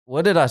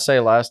What did I say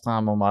last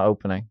time on my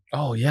opening?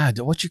 Oh yeah,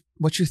 what's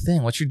your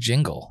thing? What's your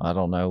jingle? I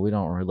don't know. We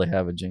don't really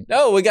have a jingle.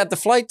 No, we got the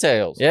flight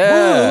tails.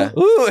 Yeah.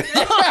 Woo. Ooh.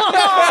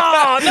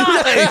 Oh,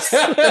 nice.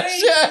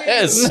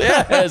 Yes.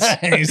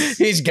 Nice.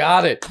 He's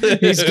got it.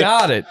 He's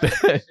got it.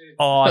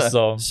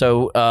 Awesome.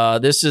 So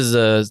this is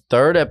the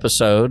third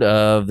episode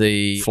of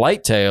the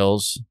Flight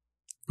Tales.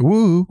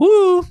 Woo.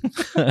 Woo.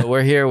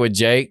 We're here with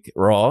Jake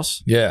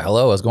Ross. Yeah.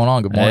 Hello. What's going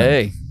on? Good morning.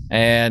 Hey.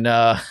 And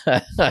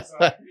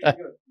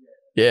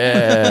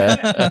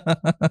yeah.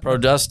 Pro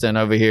Dustin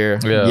over here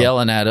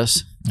yelling at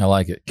us. I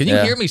like it. Can you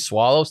hear me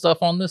swallow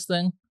stuff on this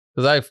thing?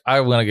 Because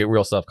I'm going to get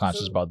real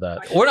self-conscious about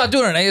that. We're not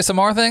doing an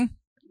ASMR thing?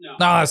 No,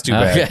 that's too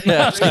bad.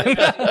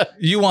 Okay.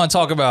 You want to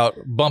talk about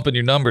bumping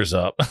your numbers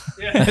up.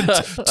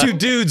 Two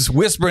dudes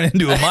whispering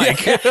into a mic.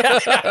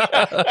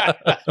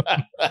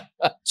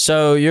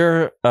 So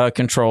you're a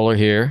controller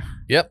here.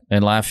 Yep.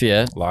 In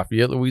Lafayette,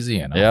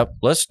 Louisiana. Yep.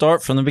 Let's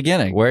start from the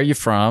beginning. Where are you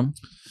from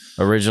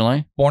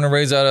originally? Born and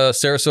raised out of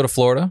Sarasota,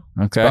 Florida.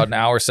 Okay. About an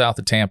hour south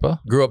of Tampa.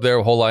 Grew up there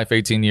a whole life,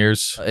 18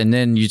 years. And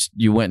then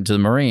you went to the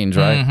Marines,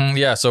 right? Mm-hmm.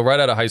 Yeah. So right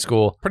out of high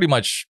school, pretty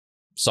much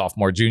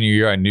sophomore, junior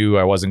year, I knew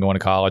I wasn't going to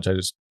college. I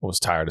just was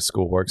tired of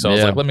schoolwork. So I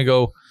was like, let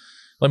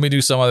me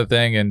do some other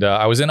thing. And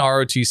I was in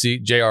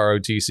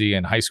JROTC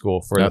in high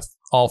school for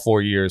all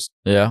 4 years.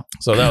 Yeah.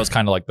 So that was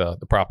kind of like the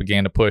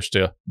propaganda push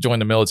to join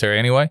the military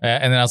anyway.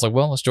 And then I was like,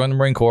 well, let's join the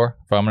Marine Corps.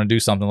 If I'm going to do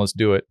something, let's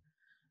do it.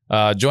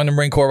 Joined the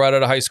Marine Corps right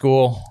out of high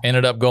school.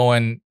 Ended up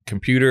going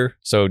computer.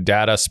 So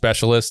data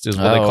specialist is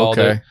what they called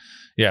it.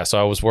 Yeah. So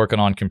I was working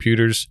on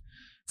computers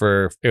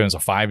it was a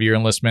 5-year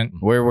enlistment.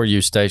 Where were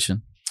you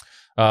stationed?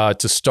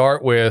 To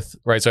start with,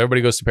 right, so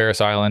everybody goes to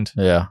Parris Island.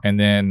 Yeah. And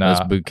then...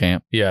 that's boot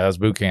camp. Yeah, that was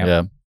boot camp.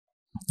 Yeah.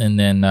 And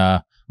then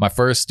my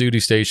first duty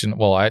station,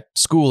 I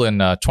school in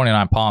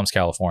 29 Palms,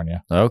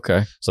 California.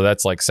 Okay. So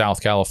that's like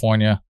South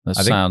California. That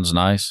sounds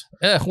nice.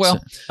 Yeah,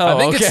 well, I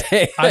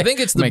think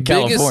it's the biggest...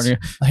 California.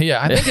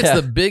 Yeah, I think it's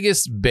the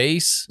biggest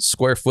base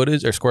square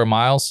footage or square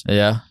miles.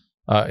 Yeah.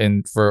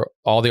 And for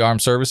all the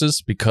armed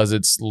services, because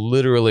it's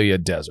literally a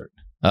desert.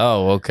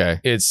 Oh, okay.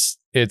 So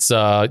it's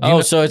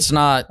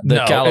not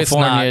the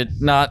California,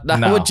 it's not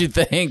what you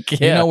think.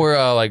 Yeah. You know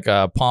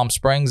where Palm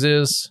Springs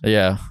is?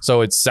 Yeah.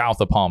 So it's south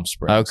of Palm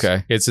Springs.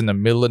 Okay. It's in the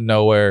middle of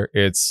nowhere.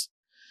 It's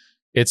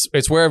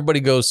where everybody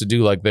goes to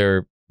do like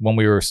when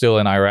we were still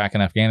in Iraq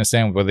and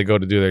Afghanistan, where they go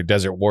to do their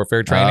desert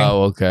warfare training.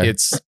 Oh, okay.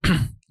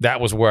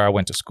 That was where I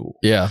went to school.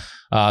 Yeah.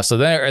 So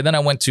then I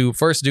went to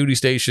first duty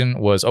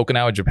station was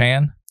Okinawa,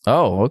 Japan.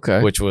 Oh,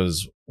 okay. Which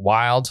was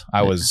wild.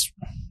 I was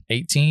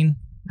 18.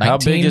 19. How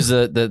big is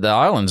the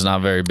island's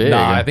not very big.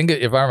 Nah, I think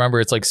if I remember,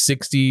 it's like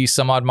 60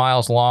 some odd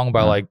miles long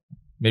by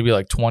maybe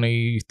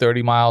 20,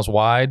 30 miles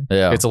wide.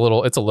 Yeah. It's a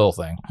little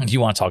thing. You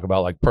want to talk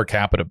about like per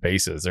capita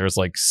bases. There's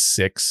like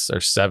 6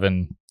 or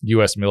 7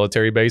 U.S.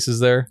 military bases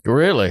there.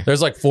 Really?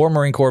 There's like 4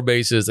 Marine Corps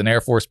bases, an Air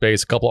Force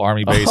base, a couple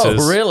Army bases.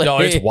 Oh, really? No,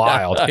 it's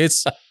wild.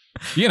 It's,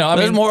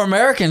 there's more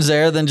Americans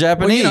there than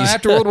Japanese. Well,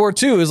 after World War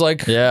II is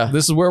like,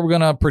 this is where we're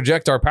going to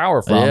project our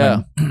power from.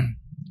 Yeah. And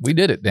we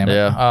did it, damn it.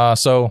 Yeah.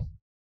 So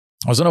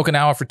I was in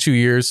Okinawa for 2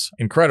 years.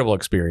 Incredible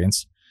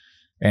experience.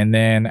 And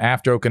then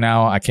after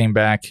Okinawa, I came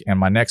back, and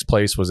my next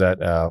place was at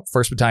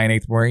 1st Battalion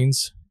 8th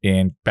Marines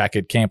back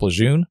at Camp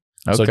Lejeune.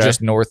 Okay. So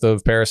just north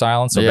of Parris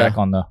Island. So back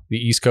on the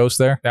East Coast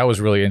there. That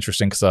was really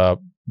interesting because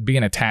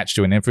being attached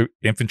to an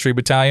infantry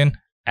battalion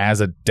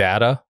as a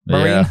data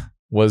Marine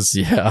was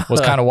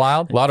kind of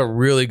wild. A lot of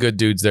really good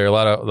dudes there. A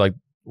lot of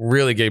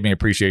really gave me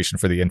appreciation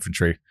for the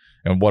infantry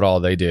and what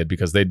all they did,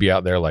 because they'd be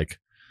out there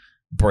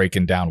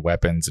breaking down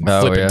weapons and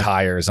flipping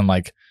tires and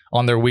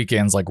on their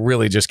weekends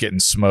really just getting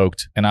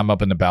smoked, and I'm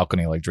up in the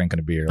balcony drinking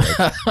a beer man,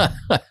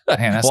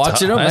 that's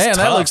watching them, man,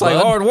 that looks like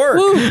hard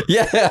work.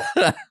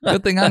 Yeah.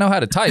 Good thing I know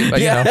how to type.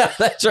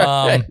 That's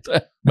right.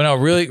 But no,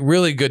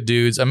 really good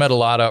dudes. I met a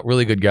lot of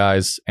really good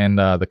guys, and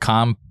the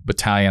comm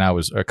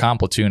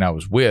platoon I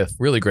was with,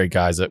 really great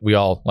guys that we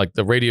all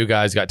the radio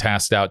guys got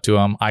tasked out to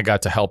them. I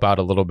got to help out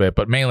a little bit,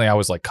 but mainly I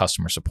was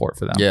customer support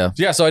for them.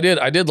 Yeah. So I did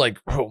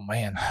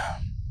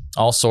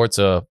all sorts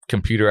of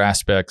computer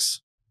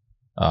aspects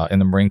in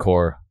the Marine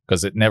Corps,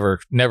 because it never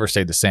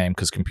stayed the same,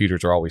 because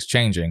computers are always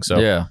changing.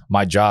 So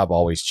my job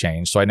always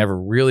changed. So I never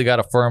really got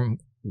a firm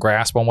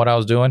grasp on what I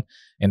was doing.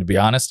 And to be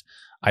honest,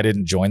 I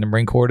didn't join the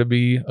Marine Corps to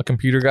be a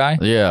computer guy.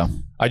 Yeah.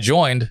 I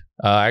joined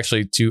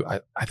actually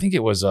I think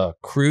it was a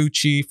crew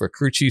chief or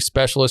crew chief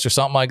specialist or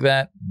something like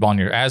that. On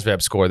your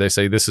ASVAB score, they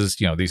say these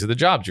are the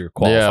jobs you're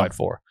qualified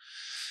for.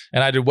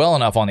 And I did well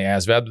enough on the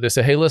ASVAB that they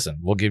said, hey, listen,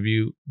 we'll give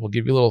you a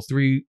little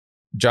 3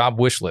 job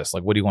wish list.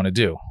 What do you want to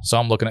do? So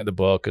I'm looking at the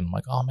book and I'm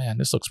like, oh man,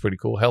 this looks pretty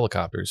cool.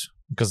 Helicopters.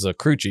 Because the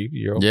crew chief,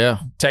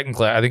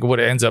 technically, I think what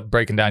it ends up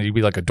breaking down, you'd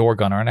be like a door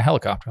gunner in a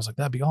helicopter. I was like,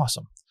 that'd be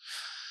awesome.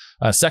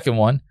 Second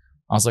one,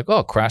 I was like,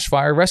 oh, crash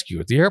fire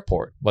rescue at the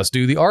airport. Let's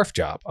do the ARF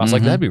job. I was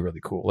like, that'd be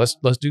really cool.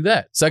 Let's do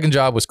that. Second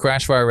job was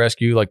crash fire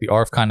rescue, like the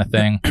ARF kind of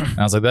thing. And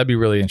I was like, that'd be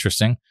really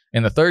interesting.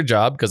 And the third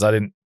job, because I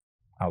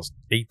was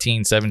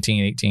 18,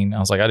 17, 18. I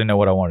was like, I didn't know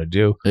what I wanted to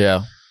do.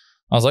 Yeah.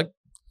 I was like,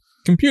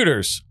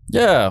 computers.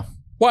 Yeah.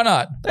 Why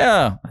not?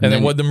 Yeah. And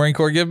then what did the Marine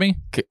Corps give me?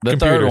 The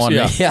third one.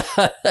 Yeah.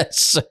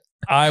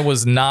 I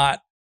was not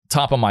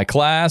top of my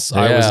class.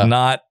 I was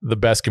not the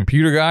best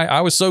computer guy. I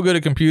was so good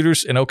at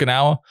computers in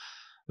Okinawa.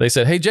 They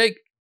said, hey, Jake,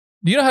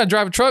 do you know how to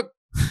drive a truck?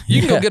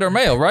 You can go get our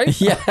mail, right?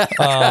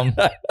 Yeah.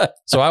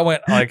 So I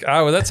went like,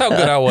 that's how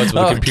good I was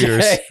with the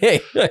computers.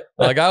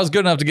 Like I was good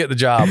enough to get the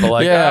job, but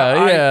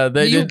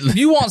like,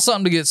 you want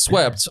something to get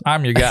swept?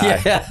 I'm your guy.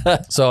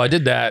 Yeah. So I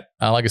did that.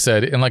 Like I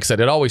said,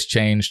 it always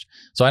changed.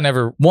 So I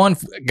never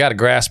got a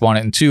grasp on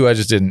it, and two, I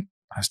just didn't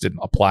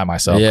apply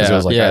myself because it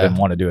was like I didn't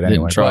want to do it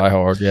anyway. Didn't try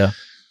hard. Yeah.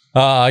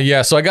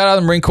 So I got out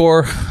of the Marine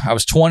Corps. I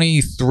was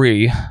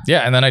 23.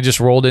 Yeah, and then I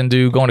just rolled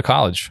into going to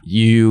college.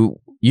 You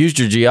used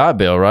your GI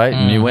Bill, right?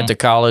 And you went to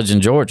college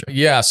in Georgia.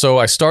 Yeah, so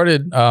I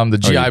started, the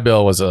GI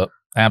Bill was a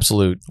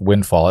absolute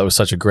windfall. It was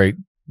such a great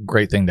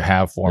thing to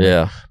have for me.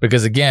 Yeah.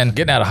 Because again,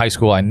 getting out of high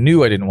school, I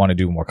knew I didn't want to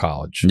do more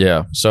college.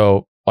 Yeah.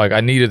 So like I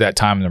needed that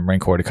time in the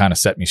Marine Corps to kind of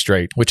set me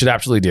straight, which it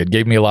absolutely did.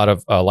 Gave me a lot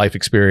of life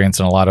experience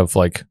and a lot of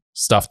like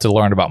stuff to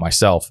learn about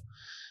myself.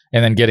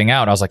 And then getting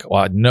out, I was like,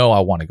 well, I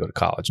want to go to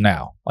college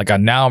now. Like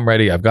now I'm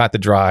ready. I've got the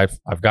drive.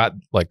 I've got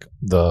like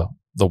the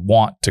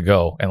want to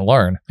go and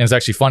learn. And it's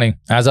actually funny,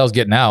 as I was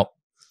getting out,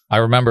 I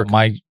remember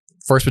my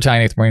 1st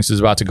Battalion 8th Marines was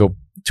about to go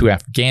to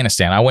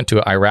Afghanistan. I went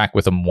to Iraq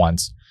with them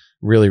once,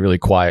 really, really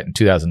quiet in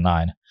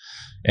 2009.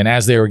 And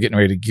as they were getting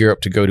ready to gear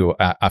up to go to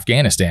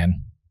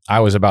Afghanistan, I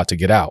was about to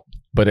get out.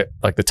 But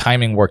the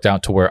timing worked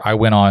out to where I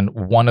went on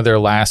one of their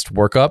last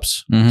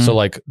workups. So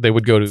like they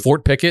would go to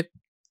Fort Pickett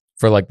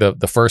for like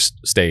the first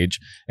stage,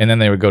 and then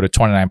they would go to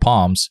 29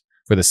 Palms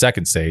for the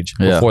second stage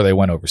before they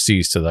went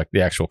overseas to like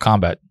the actual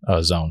combat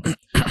zone.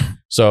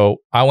 So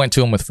I went to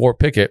them with Fort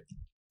Pickett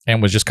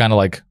and was just kind of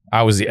like,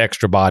 I was the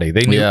extra body.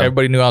 They knew,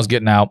 everybody knew I was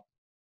getting out.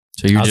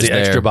 So you're just the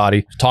extra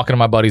body, talking to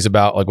my buddies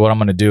about like what I'm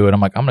going to do. And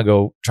I'm like, I'm going to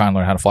go try and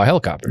learn how to fly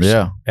helicopters.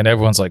 Yeah. And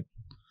everyone's like,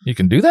 you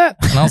can do that?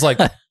 And I was like,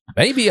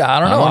 maybe, I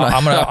don't know.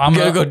 I'm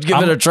gonna go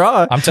give it a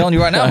try. I'm telling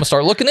you right now, I'm gonna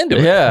start looking into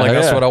it.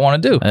 That's what I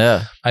want to do.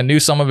 Yeah. I knew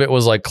some of it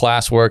was like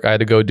classwork. I had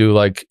to go do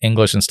like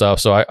English and stuff.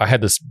 So I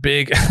had this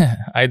big,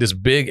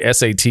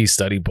 SAT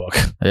study book.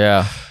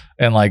 Yeah.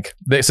 And like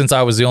since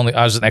I was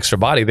an extra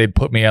body, they'd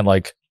put me in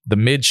like the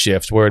mid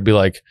shift where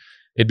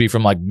it'd be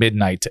from like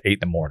midnight to 8 in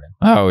the morning.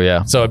 Oh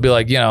yeah. So it'd be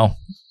like,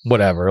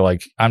 whatever.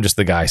 Like I'm just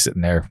the guy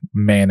sitting there,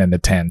 man in the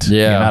tent.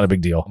 Yeah. Not a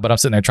big deal. But I'm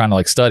sitting there trying to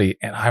like study,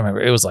 and I remember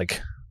it was like,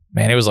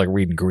 man, it was like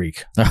reading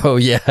Greek. Oh,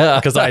 yeah.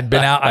 Because I'd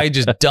been out. I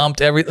just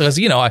dumped everything. Because,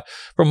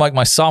 from like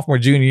my sophomore,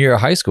 junior year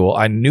of high school,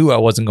 I knew I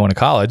wasn't going to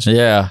college.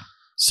 Yeah.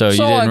 So you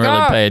didn't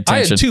really pay attention.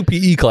 I had 2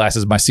 PE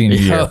classes my senior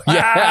year.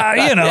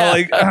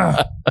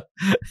 Yeah.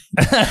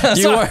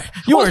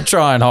 You weren't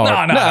trying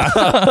hard.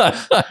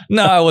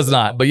 No, I was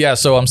not. But yeah,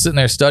 so I'm sitting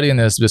there studying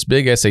this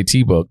big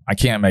SAT book. I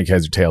can't make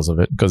heads or tails of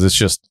it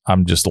because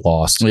I'm just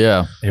lost.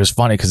 Yeah. It was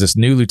funny because this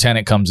new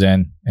lieutenant comes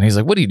in and he's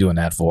like, what are you doing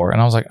that for? And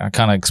I was like, I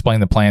kind of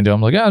explained the plan to him.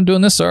 I'm like, yeah, I'm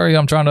doing this, sir.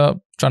 I'm trying to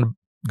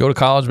go to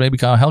college, maybe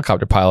become a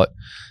helicopter pilot.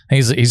 And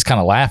he's kind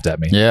of laughed at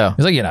me. Yeah.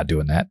 He's like, you're not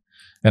doing that.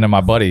 And then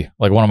my buddy,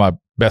 like one of my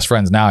best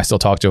friends now, I still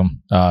talk to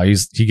him.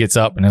 He gets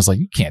up and it's like,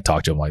 you can't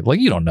talk to him like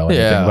you don't know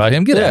anything about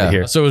him. Get out of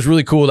here. So it was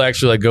really cool to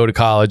actually like go to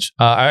college.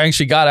 I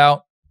actually got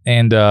out,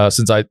 and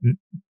since I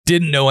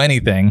didn't know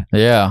anything,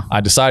 I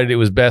decided it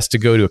was best to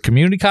go to a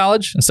community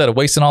college instead of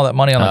wasting all that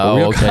money on a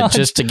real college.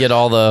 Just to get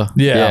all the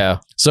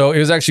So it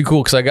was actually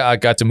cool because I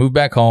got to move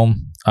back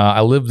home.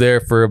 I lived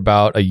there for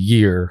about a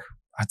year.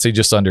 I'd say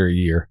just under a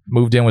year.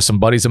 Moved in with some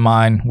buddies of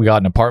mine. We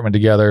got an apartment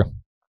together.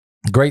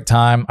 Great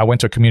time. I went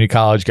to a community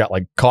college, got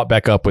like caught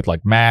back up with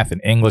like math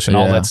and English and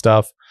all that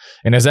stuff.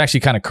 And it was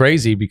actually kind of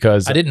crazy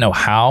because I didn't know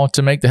how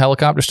to make the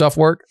helicopter stuff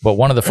work. But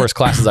one of the first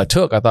classes I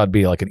took, I thought it'd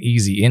be like an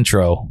easy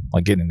intro,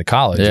 like getting into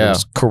college. Yeah. It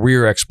was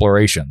career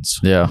explorations.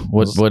 Yeah.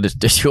 What is like,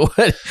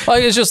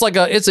 it's just like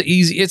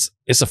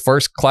it's a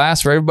first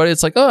class for everybody.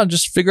 It's like,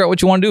 just figure out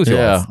what you want to do with your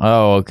life.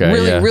 Oh,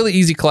 okay. Really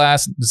easy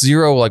class,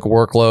 zero like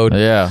workload.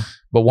 Yeah.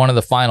 But one of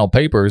the final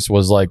papers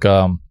was like,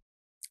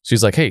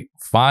 she's like, hey,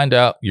 find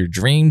out your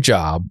dream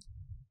job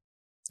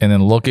and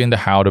then look into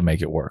how to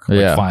make it work.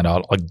 Like find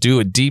out, like do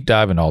a deep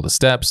dive in all the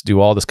steps, do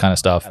all this kind of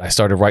stuff. And I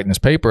started writing this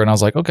paper and I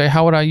was like, okay,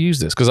 how would I use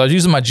this? Because I was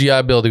using my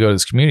GI Bill to go to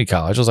this community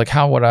college. I was like,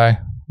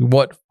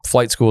 what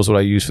flight schools would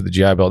I use for the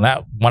GI Bill? And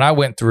that when I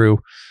went through,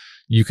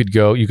 you could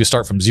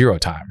start from 0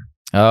 time.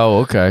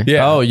 Oh, okay.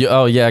 Yeah.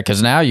 Yeah.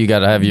 Because now you got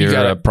to have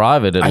your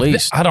private at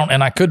least.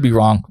 And I could be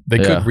wrong. They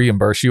could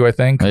reimburse you, I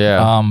think.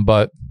 Yeah.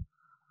 But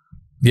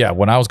yeah,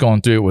 when I was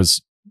going through, it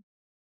was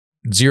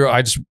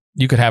 0.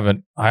 You could have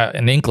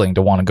an inkling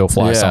to want to go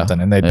fly something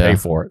and they'd pay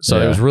for it.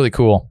 So it was really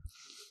cool.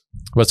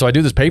 But so I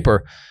do this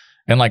paper,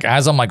 and like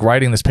as I'm like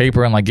writing this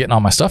paper and like getting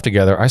all my stuff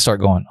together, I start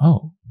going,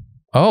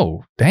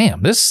 oh,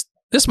 damn, this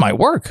might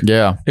work.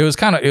 Yeah. It was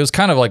kind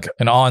of like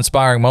an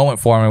awe-inspiring moment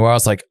for me where I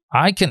was like,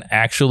 I can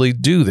actually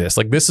do this.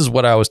 Like this is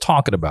what I was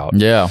talking about.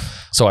 Yeah.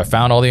 So I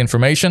found all the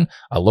information.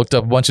 I looked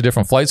up a bunch of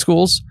different flight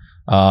schools.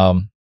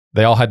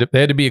 They had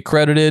to be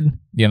accredited.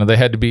 They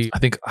had to be,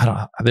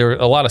 there were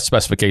a lot of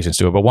specifications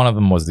to it, but one of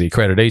them was the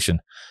accreditation.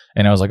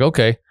 And I was like,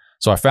 okay.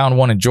 So I found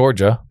one in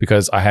Georgia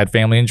because I had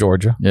family in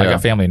Georgia. I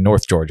got family in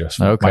North Georgia,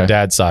 so my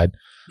dad's side.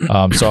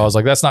 So I was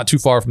like, that's not too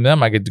far from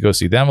them. I get to go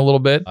see them a little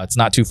bit. It's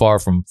not too far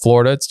from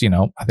Florida. It's,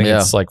 I think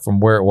it's like from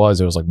where it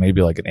was like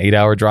maybe like an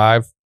 8-hour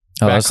drive.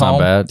 Oh, that's home. Not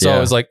bad. So it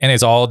was like, and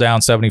it's all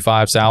down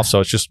 75 south. So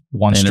it's just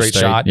one straight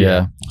shot.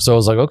 Yeah. So I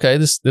was like, okay,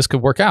 this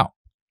could work out.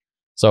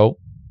 So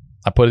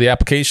I put the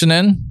application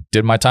in,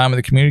 did my time at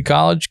the community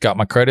college, got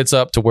my credits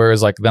up to where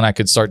it's like, then I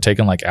could start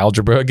taking like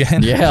algebra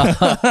again. Yeah.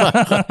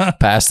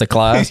 Pass the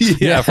class.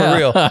 Yeah, for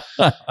real.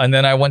 And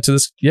then I went to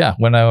this,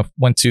 when I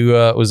went to,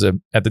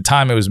 at the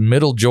time it was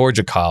Middle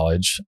Georgia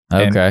College.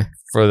 Okay.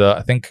 And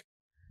I think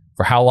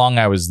for how long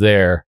I was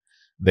there,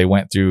 they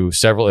went through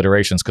several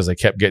iterations because they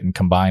kept getting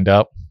combined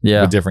up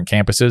with different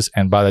campuses.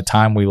 And by the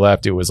time we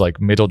left, it was like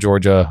Middle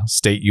Georgia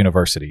State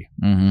University.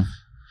 Mm-hmm.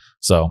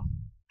 So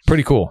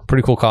pretty cool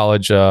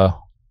college.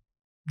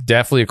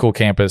 Definitely a cool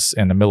campus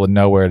in the middle of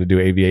nowhere to do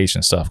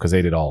aviation stuff because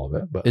they did all of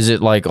it. But is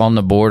it like on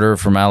the border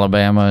from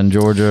Alabama and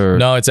Georgia? Or?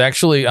 No, it's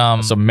actually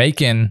so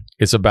Macon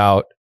is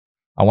about,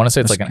 I want to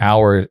say it's like an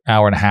hour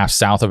and a half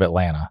south of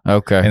Atlanta.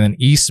 Okay. And then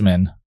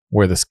Eastman,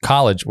 where this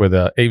college, where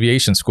the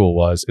aviation school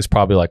was, is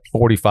probably like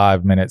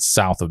 45 minutes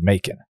south of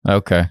Macon.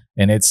 Okay.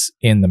 And it's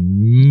in the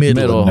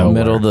middle of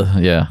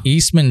nowhere.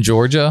 Eastman,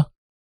 Georgia,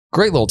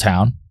 great little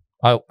town.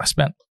 I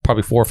spent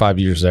probably 4 or 5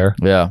 years there.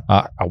 Yeah.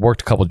 I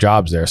worked a couple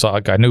jobs there.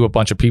 So I knew a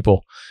bunch of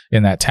people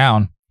in that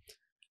town.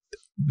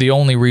 The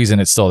only reason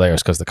it's still there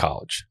is because of the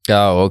college.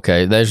 Oh,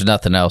 okay. There's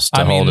nothing else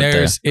to hold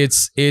it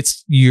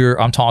there.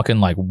 I'm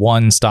talking like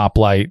one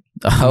stoplight.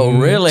 Oh,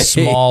 really?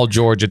 Small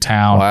Georgia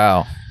town.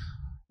 Wow.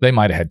 They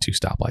might have had 2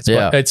 stoplights.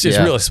 Yeah. But it's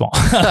really small.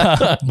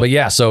 But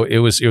yeah, so it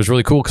was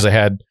really cool because they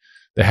had,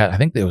 I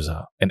think there was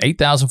an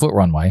 8,000 foot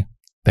runway.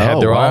 They had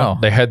their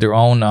own. They had their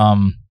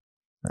own.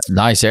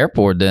 Nice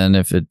airport then.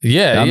 If it,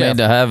 I mean,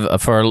 to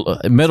have for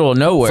middle of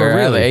nowhere,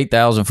 have an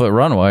 8,000 foot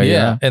runway.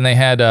 Yeah, and they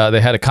had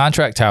a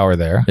contract tower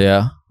there.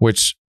 Yeah,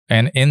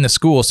 and in the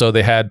school, so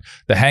they had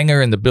the hangar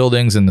and the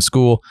buildings in the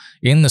school.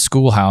 In the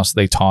schoolhouse,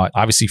 they taught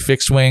obviously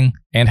fixed wing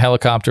and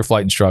helicopter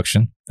flight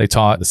instruction. They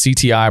taught the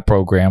CTI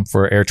program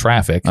for air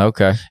traffic.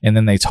 Okay, and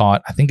then they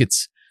taught, I think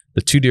it's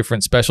the 2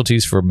 different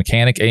specialties for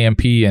mechanic,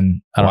 AMP,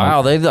 and I don't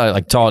know. They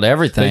like taught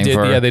everything.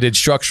 They did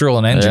structural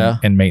and engine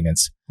and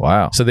maintenance.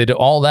 Wow, so they did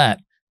all that.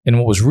 And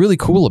what was really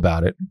cool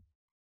about it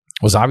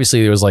was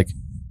obviously it was like,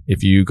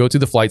 if you go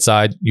through the flight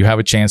side, you have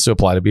a chance to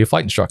apply to be a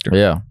flight instructor.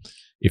 Yeah.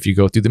 If you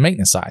go through the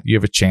maintenance side, you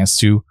have a chance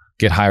to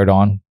get hired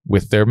on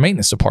with their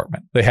maintenance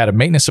department. They had a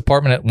maintenance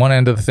department at one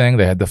end of the thing.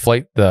 They had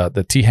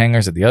the T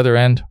hangars at the other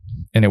end.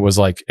 And it was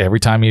like every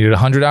time you did a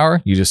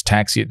 100-hour, you just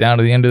taxi it down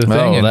to the end of the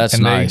thing. Oh, that's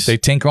nice. They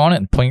tinker on it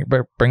and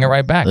bring it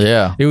right back.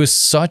 Yeah. It was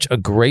such a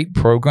great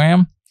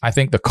program. I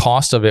think the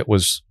cost of it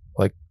was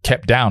like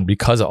kept down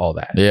because of all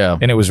that. Yeah.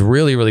 And it was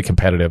really, really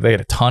competitive. They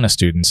had a ton of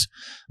students.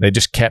 They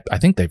just kept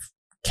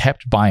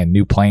buying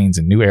new planes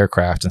and new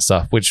aircraft and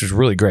stuff, which was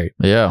really great.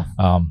 Yeah.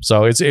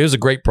 So it was a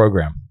great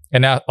program.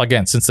 And now,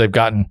 again, since they've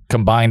gotten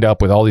combined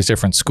up with all these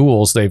different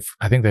schools,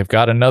 I think they've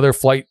got another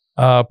flight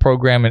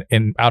program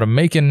in out of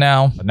Macon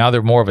now. Now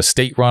they're more of a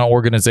state-run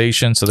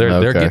organization. So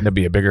they're getting to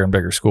be a bigger and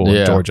bigger school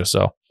in Georgia.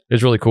 So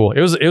it's really cool.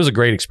 It was a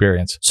great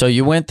experience. So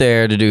you went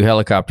there to do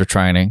helicopter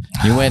training.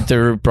 You went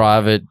through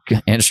private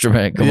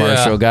instrument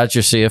commercial, got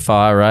your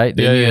CFI, right?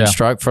 Did you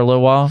instruct for a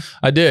little while?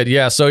 I did,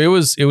 yeah. So it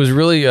was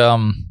really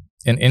an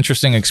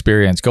interesting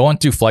experience. Going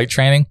through flight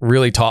training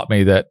really taught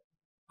me that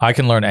I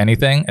can learn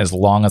anything as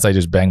long as I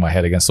just bang my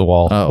head against the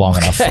wall long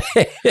enough.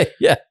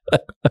 Yeah.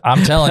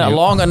 I'm telling you.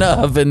 Long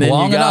enough, and then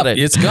you got it.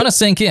 It's going to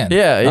sink in.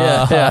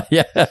 Yeah.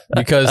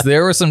 Because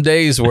there were some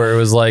days where it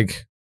was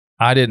like,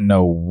 I didn't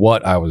know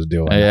what I was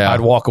doing. Yeah.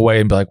 I'd walk away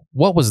and be like,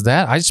 what was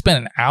that? I just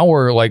spent an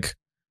hour like,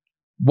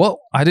 what?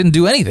 I didn't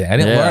do anything. I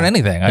didn't learn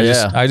anything.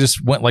 I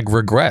just went like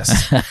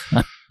regress.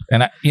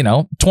 And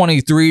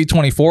 23,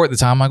 24 at the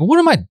time, I'm like, what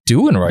am I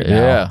doing right now?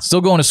 Yeah. Still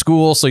going to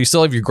school. So you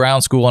still have your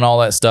ground school and all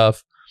that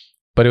stuff.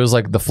 But it was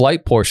like the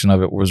flight portion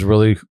of it was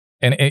really,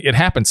 and it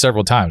happened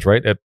several times,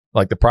 right? At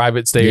like the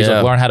private stage,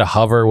 like learn how to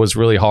hover was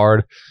really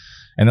hard.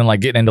 And then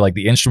like getting into like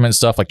the instrument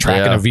stuff, like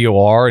tracking a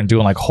VOR and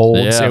doing like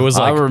holds. Yeah. It was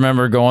like, I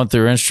remember going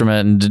through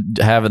instrument and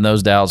having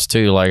those doubts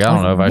too. Like, I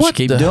don't know if I should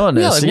keep doing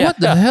this. What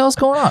the hell's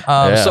going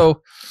on?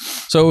 So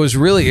it was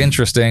really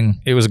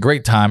interesting. It was a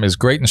great time. It was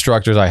great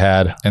instructors I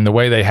had. And the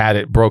way they had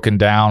it broken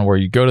down where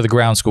you go to the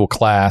ground school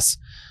class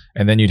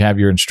and then you'd have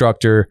your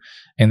instructor,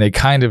 and they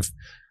kind of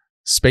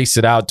spaced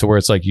it out to where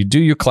it's like you do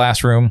your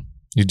classroom,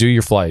 you do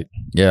your flight.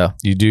 Yeah.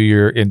 You do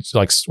your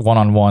like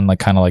one-on-one, like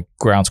kind of like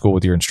ground school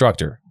with your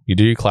instructor. You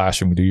do your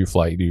classroom, you do your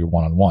flight, you do your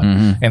one-on-one.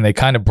 Mm-hmm. And they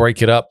kind of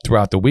break it up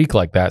throughout the week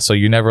like that. So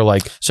you never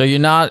like... So you're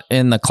not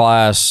in the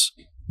class,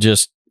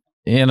 just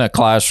in a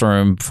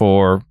classroom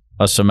for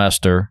a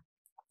semester.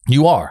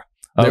 You are.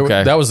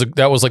 Okay. That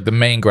was like the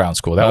main ground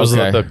school. That was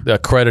the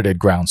accredited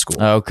ground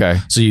school. Okay.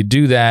 So you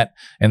do that,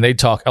 and they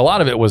talk. A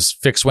lot of it was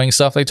fixed wing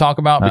stuff they talk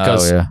about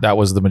because that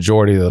was the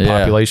majority of the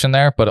population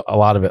there. But a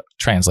lot of it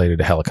translated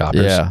to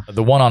helicopters. Yeah.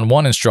 The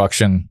one-on-one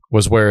instruction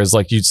was whereas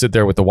like you'd sit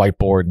there with the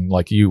whiteboard and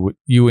like you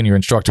and your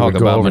instructor would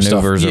go over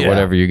maneuvers stuff. or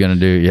whatever you're going to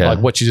do. Yeah. Like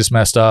what you just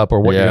messed up or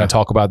what you're going to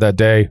talk about that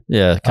day.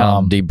 Yeah. Kind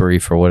of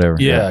debrief or whatever.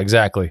 Yeah,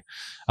 exactly.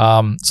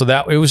 So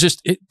that it was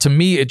just to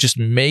me, it just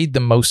made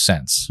the most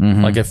sense.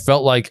 Mm-hmm. Like it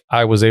felt like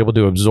I was able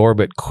to absorb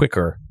it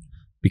quicker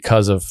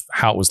because of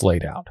how it was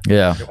laid out.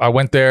 Yeah. I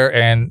went there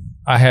and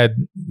I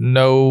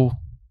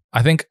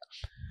think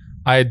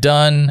I had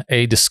done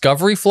a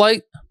discovery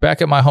flight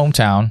back at my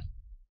hometown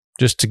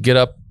just to get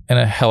up in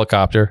a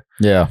helicopter.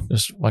 Yeah.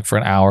 Just like for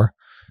an hour.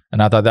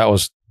 And I thought that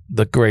was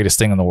the greatest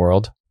thing in the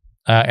world.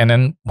 And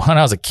then when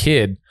I was a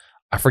kid,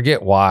 I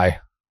forget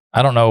why.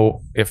 I don't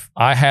know if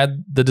I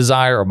had the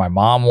desire or my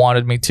mom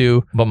wanted me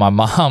to, but my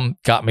mom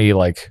got me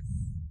like,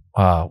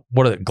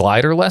 what are the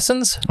glider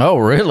lessons? Oh,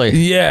 really?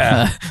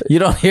 Yeah. You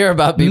don't hear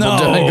about people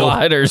doing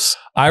gliders.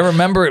 I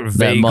remember it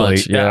vaguely.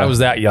 Yeah. I was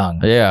that young.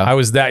 Yeah. I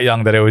was that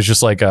young that it was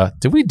just like,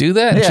 did we do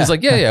that? And she's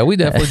like, yeah, we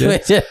definitely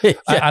did.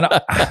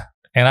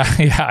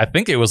 I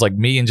think it was like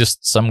me and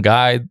just some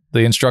guy,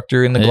 the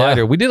instructor in the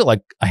glider. We did it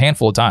like a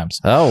handful of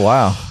times. Oh,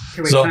 wow.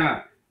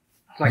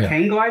 Like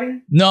hang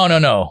gliding?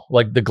 No.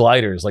 Like the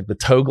gliders, like the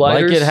tow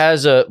gliders. Like it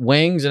has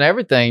wings and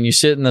everything. You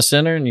sit in the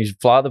center and you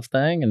fly the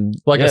thing. And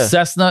like a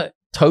Cessna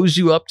tows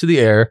you up to the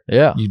air.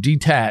 Yeah. You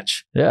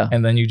detach. Yeah.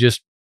 And then you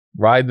just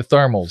ride the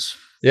thermals.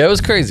 Yeah, it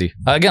was crazy.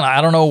 Again,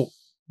 I don't know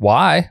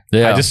why.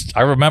 Yeah.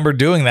 I remember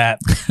doing that.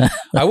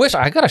 I wish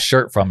I got a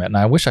shirt from it and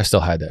I wish I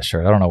still had that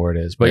shirt. I don't know where it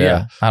is. But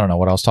yeah I don't know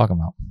what I was talking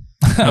about.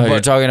 But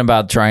you're talking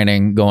about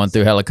training, going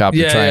through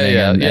helicopter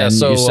training. And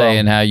so, you're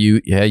saying how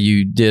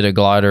you did a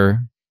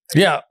glider.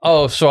 Yeah.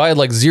 Oh, so I had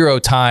like zero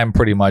time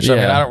pretty much. I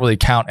mean, I don't really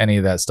count any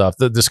of that stuff.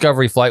 The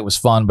discovery flight was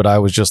fun, but I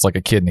was just like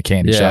a kid in a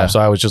candy shop.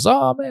 So I was just,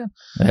 oh man.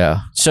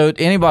 Yeah. So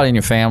anybody in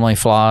your family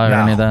fly or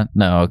any of that?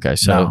 No. Okay.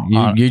 So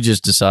you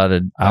just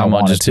decided I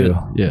wanted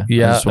to.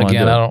 Yeah.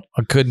 Again, I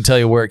couldn't tell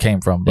you where it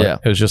came from,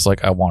 but it was just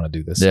like, I want to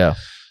do this. Yeah.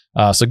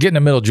 So getting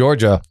to Middle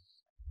Georgia,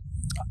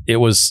 it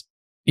was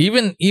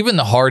even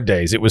the hard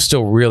days, it was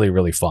still really,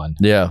 really fun.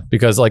 Yeah.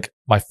 Because like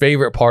my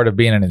favorite part of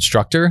being an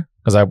instructor,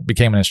 because I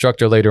became an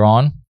instructor later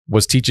on,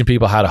 was teaching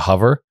people how to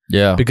hover.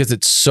 Yeah. Because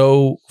it's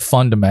so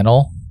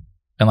fundamental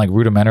and like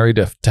rudimentary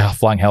to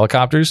flying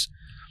helicopters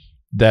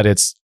that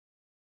it's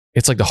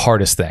like the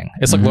hardest thing.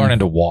 It's like learning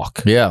to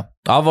walk. Yeah.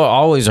 I've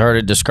always heard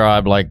it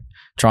described like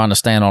trying to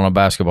stand on a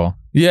basketball.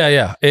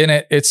 Yeah. And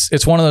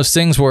it's one of those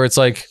things where it's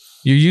like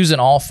you're using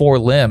all four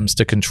limbs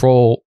to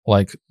control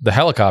like the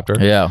helicopter.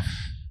 Yeah.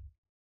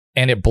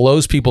 And it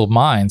blows people's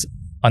minds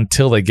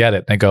until they get it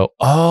and they go,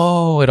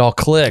 oh, it all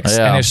clicks.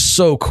 And it's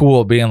so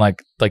cool being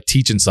like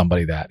teaching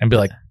somebody that and be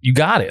like, you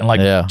got it. And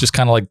like, just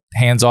kind of like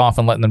hands off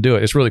and letting them do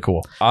it. It's really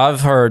cool.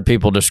 I've heard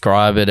people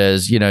describe it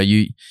as,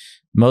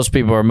 most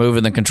people are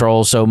moving the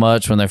controls so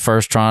much when they're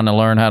first trying to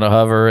learn how to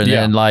hover. And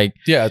then like,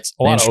 it's a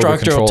the lot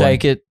instructor will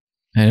take it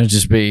and it'll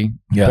just be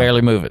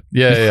barely move it.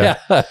 Yeah.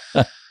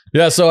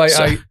 Yeah. So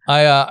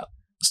I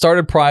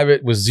started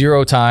private with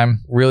zero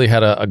time, really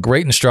had a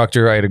great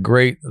instructor. I had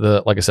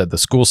like I said, the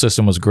school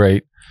system was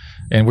great.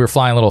 And we were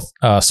flying little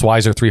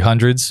Schweizer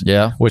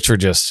 300s, which are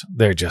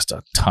they're just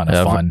a ton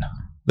of fun.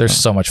 They're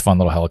so much fun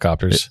little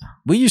helicopters.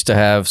 We used to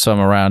have some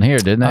around here,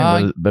 didn't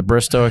they? The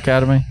Bristow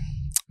Academy?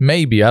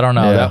 Maybe. I don't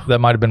know. Yeah. That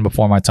might have been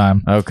before my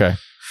time. Okay.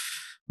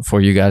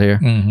 Before you got here?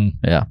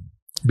 Mm-hmm. Yeah.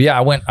 But yeah,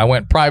 I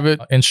went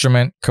private,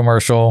 instrument,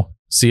 commercial,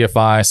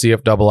 CFI,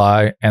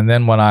 CFII, and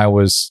then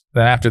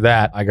after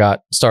that, I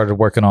started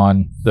working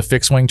on the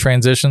fixed wing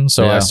transition.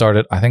 So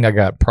I think I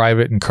got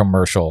private and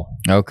commercial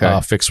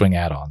fixed wing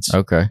add-ons.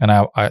 Okay. And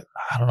I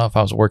don't know if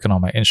I was working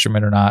on my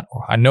instrument or not.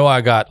 I know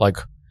I got like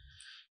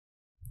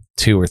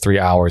 2 or 3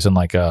 hours in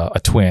like a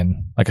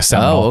twin, like a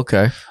Seminole. Oh,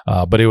 okay.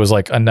 But it was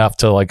like enough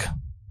to like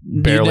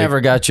barely. You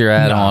never got your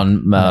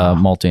add-on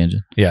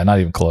multi-engine. Yeah, not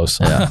even close.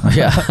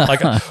 Yeah.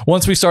 Like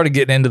once we started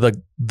getting into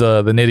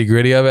the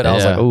nitty-gritty of it, I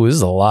was like, oh, this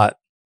is a lot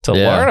to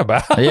learn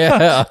about.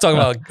 Talking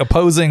about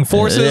opposing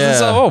forces and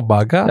stuff. Oh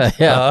my God. Like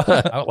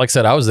I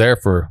said, I was there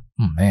for,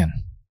 I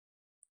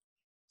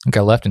think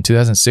I left in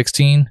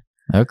 2016.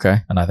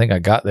 Okay. And I think I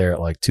got there at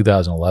like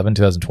 2011,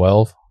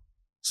 2012.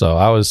 So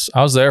I was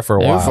there for a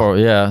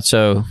while.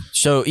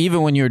 So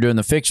even when you were doing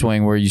the fixed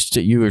wing, where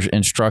you were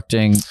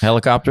instructing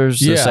helicopters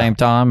at the same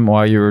time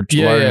while you were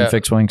learning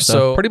fixed wing stuff?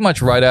 So pretty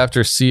much right after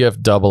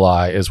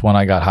CFII is when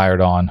I got hired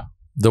on.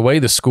 The way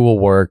the school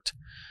worked,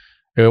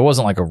 it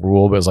wasn't like a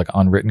rule, but it was like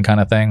unwritten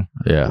kind of thing.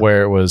 Yeah.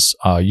 Where it was,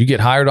 you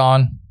get hired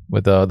on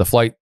with the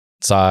flight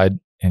side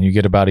and you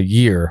get about a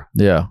year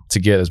to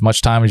get as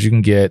much time as you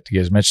can get, to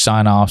get as much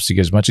sign-offs, to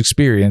get as much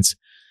experience.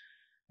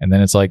 And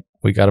then it's like,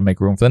 we got to make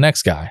room for the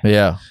next guy.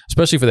 Yeah.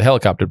 Especially for the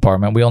helicopter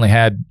department. We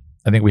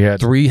had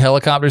 3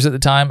 helicopters at the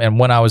time. And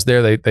when I was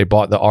there, they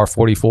bought the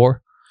R-44.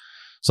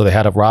 So they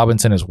had a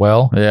Robinson as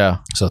well. Yeah.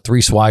 So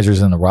 3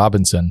 Schweizers in the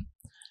Robinson.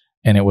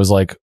 And it was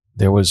like,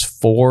 there was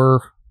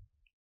 4,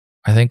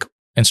 I think,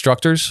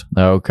 instructors.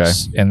 Oh, okay.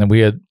 And then we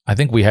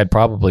had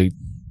probably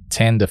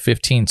 10 to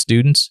 15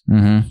 students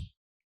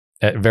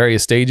at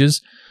various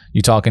stages.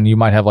 You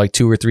might have like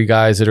 2 or 3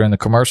 guys that are in the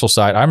commercial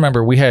side. I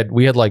remember we had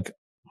like,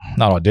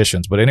 not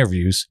auditions, but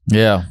interviews.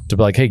 Yeah. To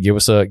be like, hey, give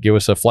us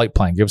a flight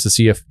plan, give us a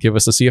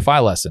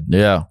CFI lesson.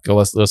 Yeah.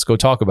 Let's go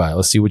talk about it.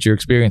 Let's see what your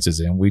experience is.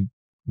 And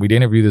we'd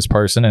interview this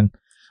person, and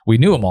we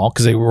knew them all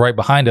because they were right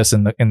behind us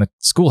in the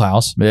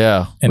schoolhouse.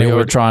 Yeah. And we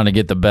were trying to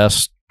get the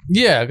best.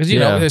 Yeah, because you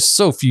know there's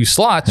so few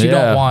slots. You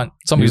don't want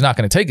somebody who's not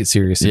going to take it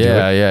seriously.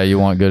 Yeah. You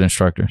want good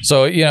instructors.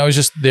 So it was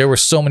just, there were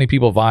so many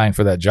people vying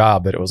for that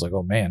job that it was like,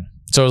 oh man.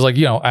 So it was like,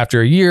 after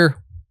a year,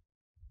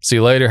 see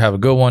you later, have a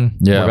good one.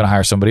 Yeah. We're going to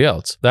hire somebody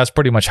else. That's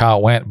pretty much how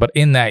it went. But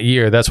in that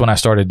year, that's when I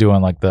started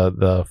doing like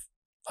the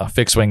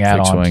fixed wing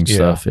add-on. Fixed wing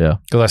stuff, yeah.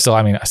 Because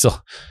I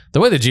still, the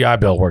way the GI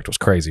Bill worked was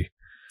crazy.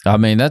 I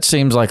mean, that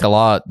seems like a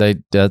lot.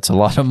 That's a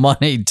lot of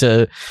money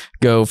to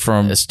go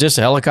from. It's just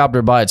a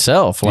helicopter by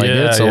itself. Like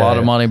it's a lot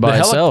of money by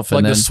itself.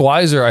 Like the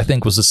Schweizer, I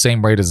think, was the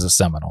same rate as the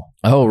Seminole.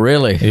 Oh,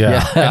 really?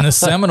 Yeah. And the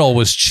Seminole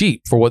was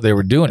cheap for what they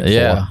were doing it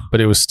for.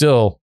 But it was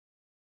still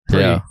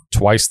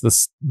twice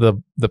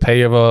the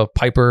pay of a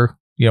Piper,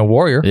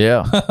 Warrior.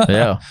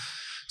 Yeah.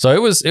 So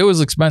it was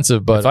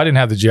expensive, but if I didn't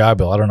have the GI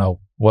Bill, I don't know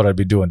what I'd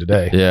be doing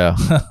today.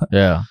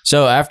 Yeah.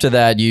 So after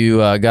that, you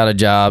got a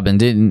job and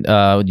didn't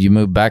you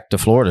moved back to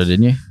Florida,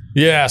 didn't you?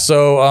 Yeah.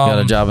 So got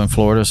a job in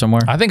Florida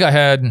somewhere? I think I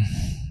had,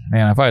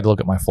 if I had to look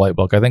at my flight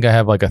book, I think I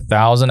have like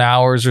 1,000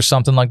 hours or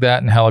something like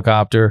that in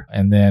helicopter,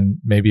 and then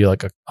maybe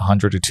like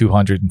 100 or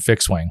 200 in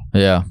fixed wing.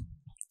 Yeah.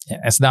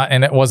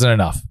 It wasn't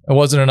enough. It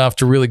wasn't enough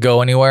to really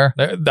go anywhere.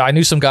 I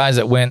knew some guys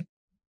that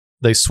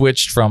they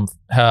switched from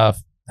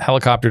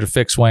helicopter to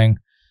fixed wing.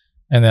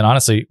 And then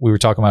honestly, we were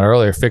talking about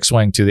earlier, fixed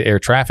wing to the air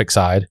traffic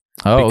side.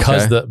 Oh,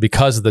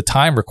 because of the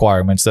time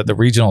requirements that the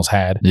regionals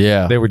had.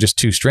 Yeah. They were just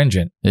too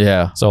stringent.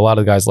 Yeah. So a lot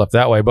of the guys left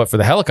that way. But for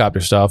the helicopter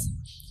stuff,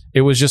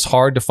 it was just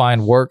hard to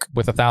find work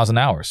with 1,000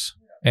 hours.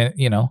 And,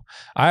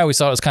 I always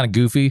thought it was kind of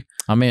goofy.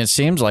 I mean, it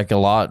seems like a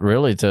lot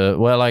really at the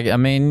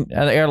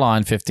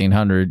airline,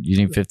 1,500, you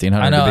need 1,500 to be in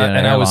an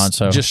airline. I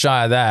was just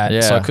shy of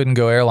that. So I couldn't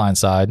go airline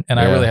side. And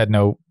I really had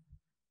no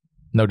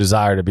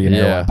desire to be an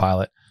airline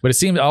pilot. But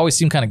it always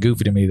seemed kind of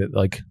goofy to me that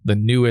like the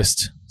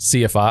newest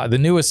CFI, the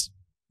newest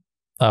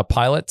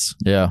pilots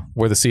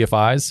were the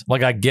CFIs.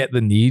 Like I get the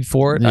need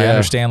for it. I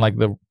understand like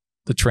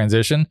the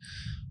transition,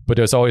 but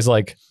it was always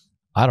like,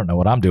 I don't know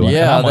what I'm doing.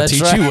 Yeah, I'm going to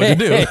teach you what to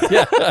do.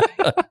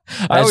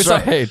 I always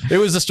thought it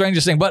was the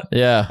strangest thing. But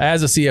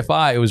as a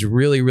CFI, it was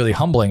really, really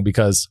humbling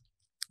because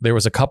there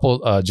was a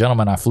couple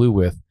gentlemen I flew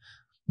with.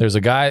 There's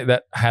a guy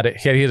that had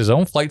his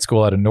own flight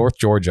school out of North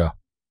Georgia,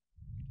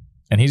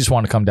 and he just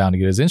wanted to come down to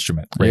get his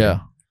instrument rated. Yeah.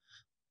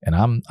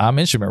 And I'm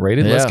instrument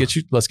rated. Yeah.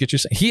 Let's get you.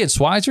 He had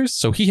Schweizers,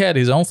 so he had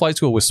his own flight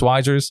school with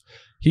Schweizers.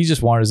 He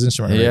just wanted his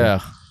instrument rated. Yeah.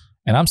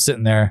 And I'm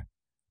sitting there.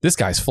 This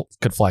guy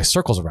could fly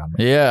circles around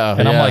me. Yeah.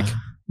 And I'm like,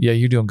 yeah,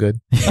 you're doing good.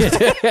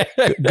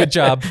 Good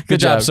job.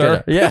 Good job,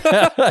 sir. Yeah.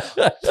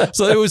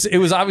 So it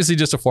was obviously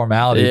just a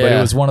formality, but it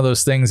was one of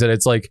those things that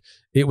it's like,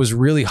 it was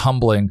really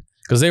humbling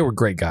because they were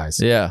great guys.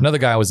 Yeah. Another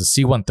guy was a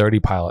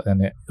C-130 pilot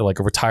and like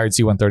a retired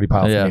C-130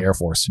 pilot from the Air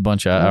Force.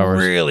 Bunch of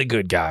hours. Really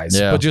good guys.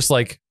 Yeah. But just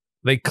like,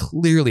 they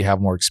clearly have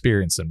more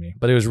experience than me.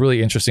 But it was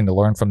really interesting to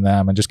learn from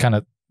them and just kind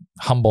of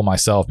humble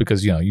myself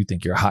because, you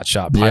think you're a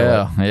hotshot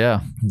pilot.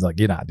 Yeah. He's like,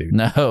 you're not, dude.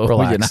 No,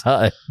 relax. You're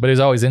not. But it was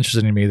always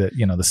interesting to me that,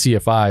 the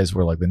CFIs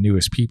were like the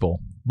newest people.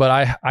 But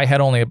I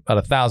had only about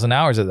 1,000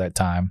 hours at that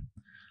time.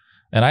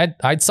 And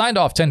I'd signed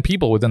off 10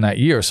 people within that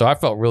year. So I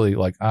felt really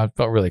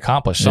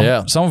accomplished.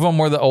 Some of them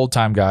were the old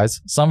time guys.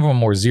 Some of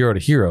them were zero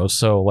to heroes.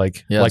 So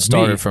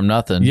started from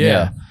nothing.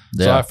 Yeah.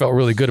 So I felt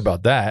really good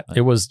about that.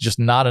 It was just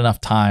not enough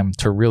time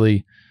to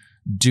really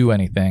do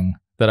anything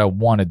that I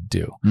wanted to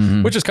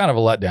do, which is kind of a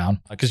letdown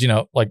because,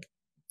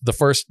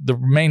 the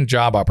main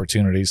job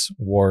opportunities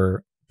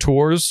were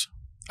tours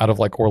out of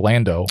like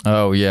Orlando.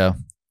 Oh, yeah.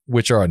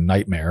 Which are a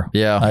nightmare.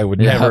 Yeah. I would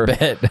never,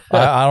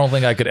 I don't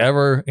think I could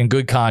ever in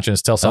good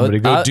conscience tell somebody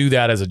to go do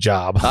that as a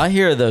job. I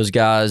hear those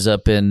guys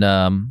up in,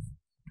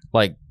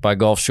 like by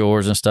Gulf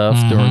Shores and stuff.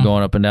 They were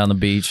going up and down the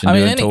beach and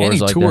doing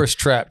tours like that. Any tourist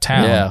trap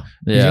town,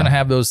 you're going to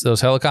have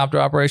those helicopter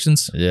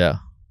operations. Yeah.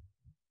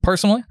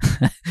 Personally,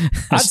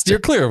 I'd steer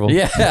clear of them.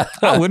 Yeah.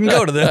 I wouldn't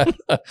go to them.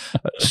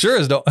 Sure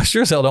as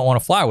hell don't want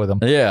to fly with them.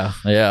 Yeah.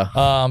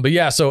 But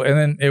yeah, so and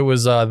then it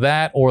was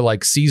that or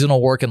like seasonal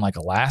work in like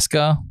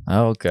Alaska.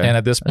 Oh, okay. And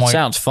at this point, that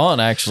sounds fun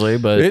actually,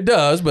 but it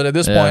does. But at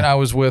this point, I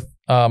was with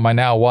my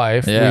now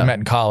wife. We met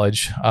in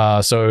college,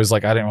 so it was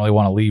like I didn't really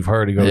want to leave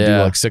her to go do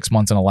like 6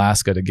 months in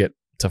Alaska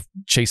to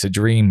chase a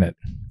dream that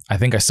I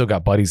think I still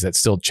got buddies that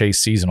still chase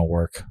seasonal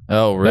work.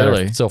 Oh,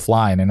 really? Still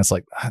flying. And it's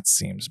like, that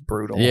seems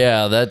brutal.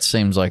 Yeah, that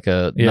seems like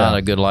not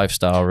a good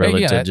lifestyle,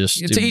 really, to just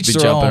to each be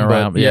their jumping own,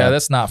 around. Yeah,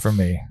 that's not for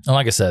me. And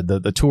like I said,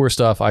 the tour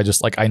stuff, I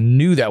just I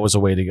knew that was a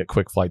way to get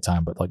quick flight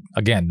time, but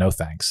again, no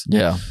thanks.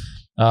 Yeah.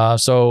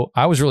 So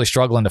I was really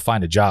struggling to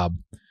find a job.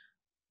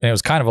 And it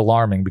was kind of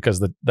alarming because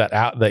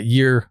that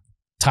year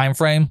time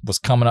frame was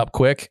coming up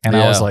quick, and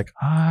I was like,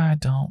 I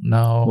don't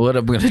know what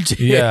I'm gonna do.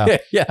 Yeah.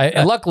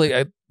 And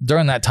luckily,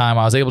 during that time,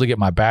 I was able to get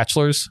my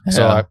bachelor's,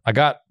 so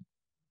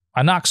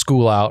I knocked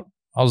school out.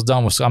 I was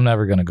done with. I'm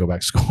never gonna go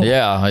back to school.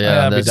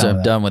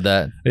 I'm done with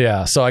that.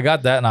 Yeah, so I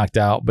got that knocked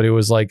out, but it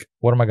was like,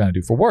 what am I gonna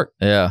do for work?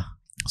 Yeah.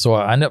 So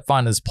I ended up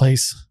finding this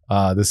place,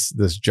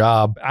 this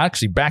job,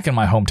 actually back in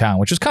my hometown,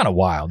 which is kind of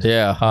wild.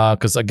 Yeah.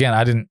 Because again,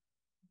 I didn't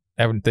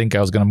ever think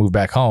I was gonna move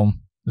back home.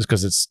 Just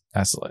because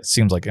it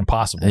seems like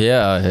impossible.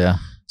 Yeah.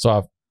 So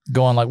I'm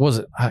going like, what was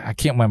it? I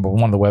can't remember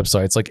one of the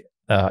websites, like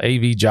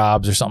AV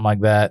Jobs or something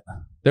like that.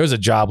 There was a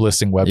job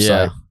listing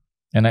website,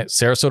 and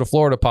Sarasota,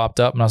 Florida popped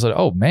up, and I was like,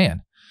 oh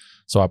man.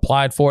 So I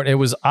applied for it. It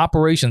was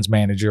operations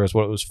manager is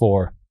what it was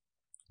for.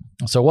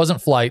 So it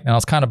wasn't flight, and I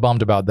was kind of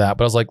bummed about that.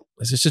 But I was like,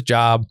 it's just a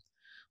job.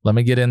 Let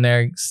me get in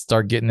there,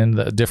 start getting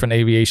into the different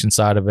aviation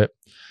side of it.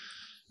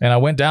 And I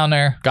went down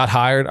there, got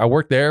hired. I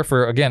worked there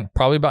for, again,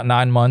 probably about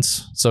 9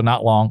 months. So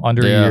not long,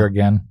 under a year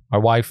again. My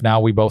wife,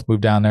 now we both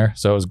moved down there.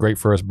 So it was great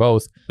for us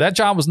both. That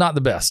job was not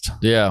the best.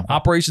 Yeah.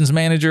 Operations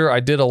manager, I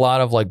did a lot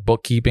of like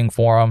bookkeeping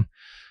for him.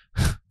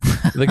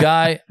 The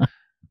guy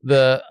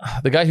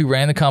who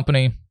ran the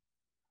company,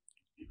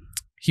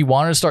 he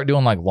wanted to start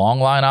doing like long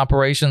line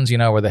operations,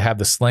 where they have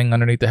the sling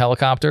underneath the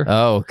helicopter.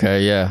 Oh,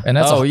 okay, yeah. And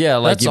that's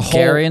like you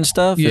carry and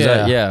stuff?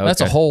 Yeah, okay.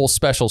 That's a whole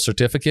special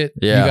certificate.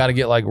 Yeah. You got to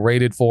get like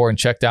rated for and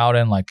checked out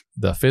in. Like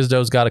the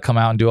FSDO's got to come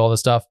out and do all this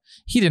stuff.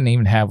 He didn't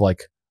even have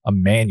like a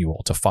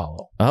manual to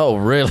follow. Oh,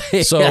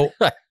 really? So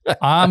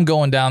I'm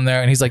going down there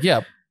and he's like,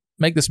 yeah,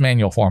 make this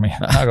manual for me.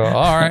 I go,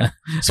 all right.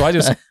 So I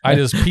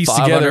just pieced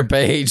together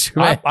page.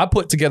 I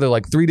put together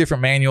like 3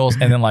 different manuals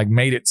and then like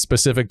made it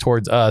specific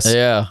towards us.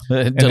 Yeah.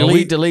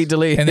 Delete.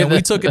 And then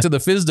we took it to the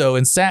FSDO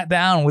and sat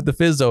down with the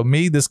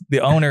FSDO,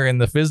 the owner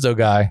and the FSDO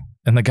guy.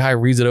 And the guy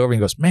reads it over and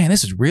goes, man,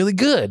 this is really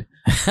good.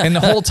 And the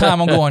whole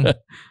time I'm going,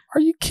 are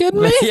you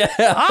kidding me? Yeah.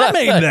 I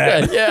made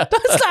that. Yeah.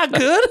 That's not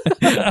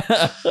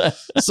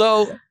good.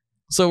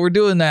 So we're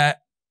doing that.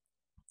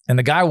 And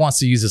the guy wants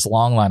to use this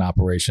long line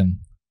operation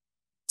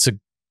to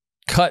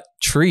cut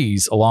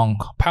trees along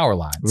power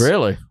lines.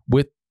 Really?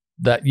 With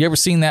that, you ever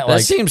seen that? That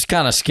like, seems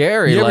kind of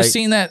scary. You ever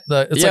seen that?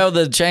 It's like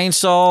the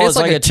chainsaw. It's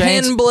like a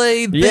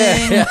 10-blade thing.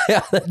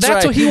 Yeah, that's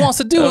right. what he wants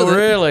to do with it.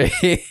 Really?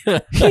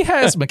 He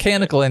has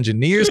mechanical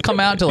engineers come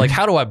out to like,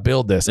 how do I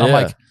build this? I'm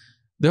like,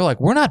 they're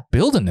like, we're not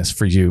building this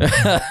for you.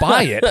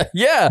 Buy it.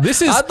 Yeah.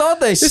 I thought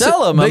they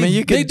sell them.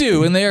 They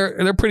do, and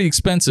they're pretty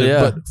expensive,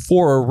 but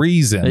for a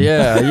reason.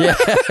 Yeah.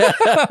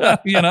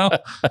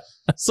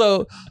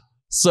 So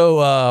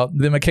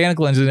the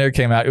mechanical engineer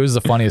came out. It was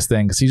the funniest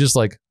thing because he's just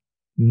like,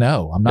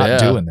 no, I'm not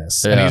doing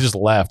this. And he just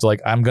left.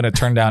 Like, I'm going to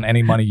turn down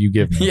any money you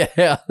give me.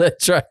 Yeah,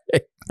 that's right.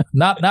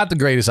 Not the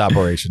greatest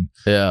operation.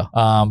 Yeah.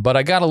 But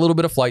I got a little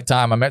bit of flight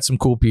time. I met some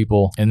cool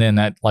people. And then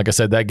that, like I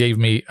said, that gave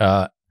me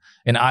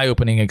an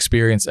eye-opening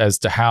experience as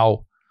to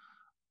how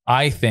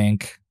I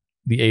think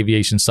the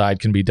aviation side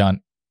can be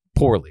done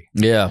poorly.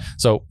 Yeah.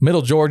 So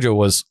Middle Georgia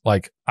was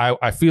like, I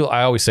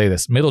always say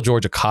this, Middle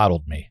Georgia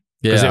coddled me.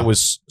 Because it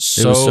was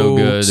so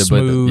good,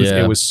 smooth.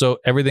 It was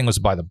everything was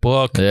by the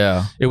book.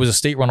 Yeah. It was a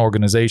state-run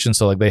organization,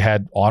 so like they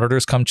had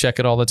auditors come check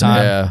it all the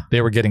time. Yeah. They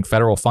were getting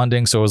federal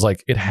funding, so it was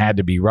like it had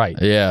to be right.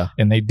 Yeah.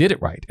 And they did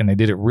it right, and they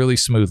did it really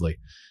smoothly.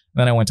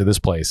 Then I went to this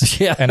place.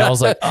 Yeah. And I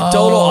was like, oh,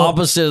 total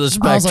opposite of the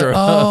spectrum. I was like,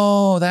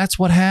 oh, that's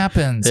what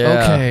happens.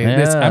 Yeah. Okay.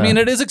 Yeah. I mean,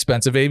 it is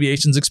expensive.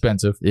 Aviation's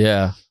expensive.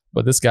 Yeah.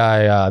 But this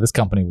guy, this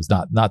company was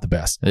not the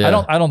best.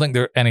 Yeah. I don't think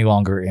they're any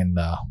longer in.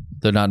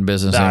 They're not in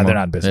business anymore. They're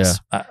not in business,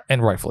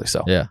 and rightfully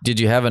so. Yeah. Did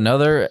you have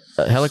another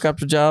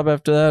helicopter job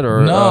after that,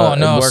 or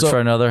no? Worked for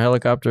another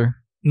helicopter?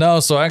 No.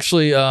 So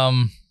actually,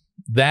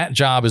 that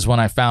job is when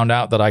I found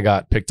out that I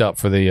got picked up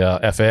for the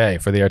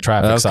FAA for the air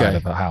traffic side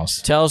of the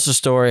house. Tell us the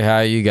story how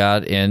you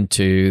got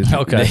into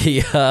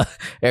the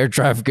air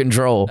traffic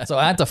control. So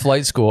at the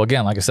flight school,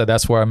 again, like I said,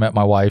 that's where I met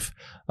my wife.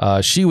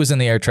 She was in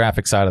the air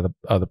traffic side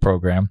of the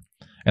program,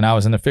 and I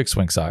was in the fixed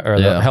wing side or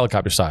the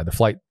helicopter side, the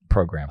flight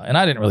program. And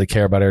I didn't really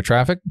care about air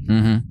traffic.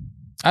 Mm-hmm.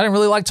 I didn't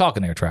really like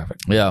talking air traffic.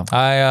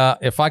 Yeah.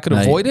 If I could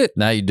avoid it.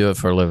 Now you do it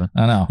for a living.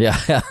 I know.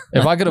 Yeah.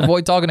 If I could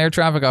avoid talking air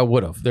traffic, I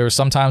would have. There were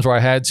some times where I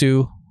had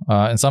to,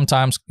 and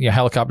sometimes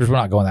helicopters were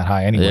not going that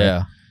high anyway.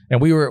 Yeah. And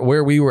we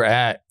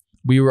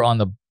were on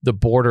the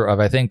border of,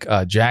 I think,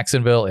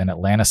 Jacksonville and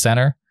Atlanta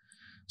Center.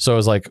 So it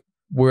was like,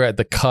 we're at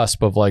the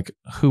cusp of like,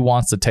 who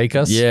wants to take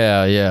us?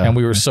 Yeah. Yeah. And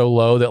we were so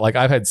low that like,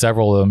 I've had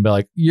several of them be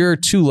like, you're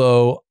too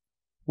low.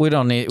 We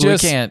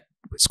can't.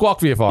 Squawk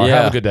VFR.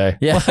 Have a good day.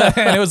 Yeah.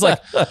 And it was like,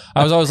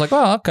 I was always like,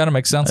 well, that kind of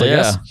makes sense, I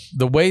guess.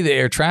 The way the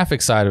air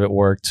traffic side of it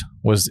worked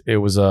was I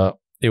think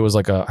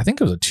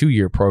it was a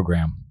 2-year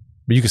program,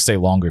 but you could stay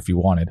longer if you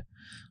wanted.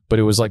 But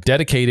it was like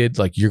dedicated,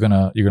 like you're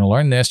gonna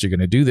learn this, you're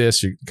gonna do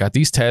this, you got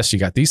these tests, you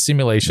got these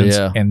simulations,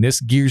 and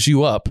this gears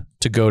you up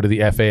to go to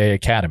the FAA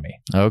Academy.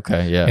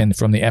 Okay, yeah. And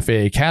from the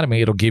FAA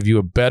Academy, it'll give you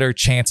a better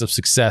chance of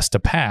success to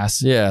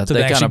pass. Yeah, to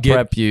they kind of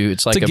prep you.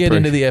 It's like to get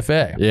into the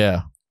FAA.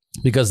 Yeah.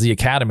 because the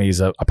academy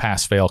is a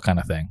pass-fail kind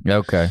of thing.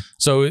 Okay.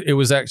 So it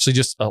was actually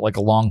just like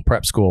a long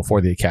prep school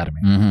for the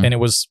academy. And it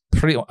was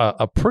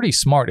a pretty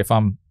smart,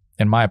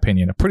 in my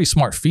opinion, a pretty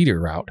smart feeder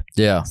route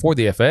for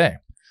the FAA.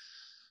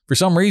 For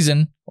some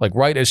reason, like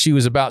right as she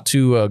was about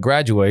to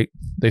graduate,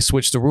 they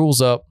switched the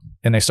rules up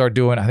and they started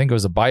doing, I think it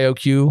was a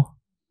BioQ.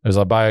 It was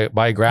a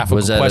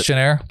biographical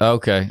questionnaire.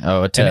 Okay.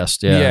 Oh, a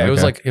test. Yeah. Okay.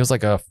 It was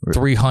like a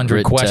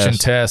 300 question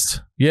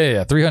test.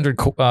 Yeah. 300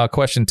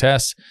 question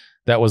test.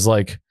 That was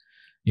like,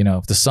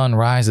 if the sun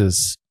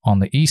rises on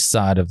the east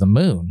side of the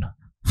moon,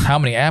 how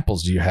many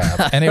apples do you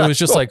have? And it was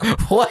just like,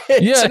 what?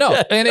 Yeah, no.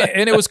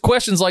 And it was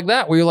questions like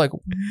that where you're like,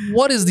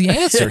 what is the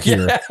answer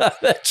here? Yeah,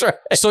 that's right.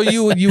 So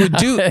you would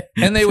do,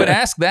 and they would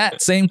ask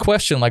that same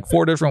question like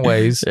 4 different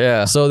ways.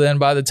 Yeah. So then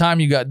by the time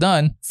you got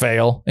done,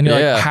 fail. And you're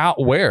like,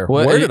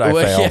 where did I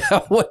fail? Yeah,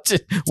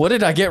 what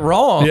did I get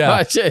wrong?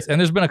 Yeah. And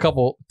there's been a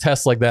couple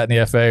tests like that in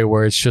the FAA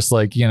where it's just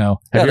like, the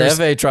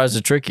FAA tries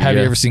to trick you. Have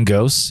you ever seen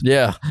ghosts?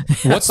 Yeah.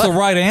 What's the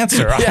right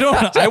answer? I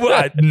don't know.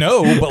 I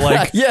know, but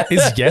like,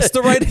 is yes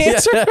the right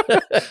answer?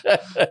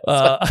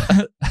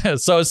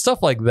 So it's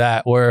stuff like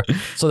that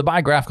so the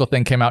biographical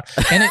thing came out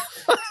and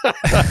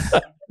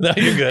it no,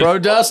 you're good. Bro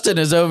Dustin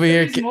is over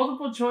here.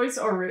 Multiple choice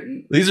or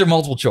written? These are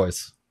multiple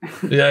choice.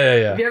 Yeah.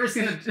 Have you ever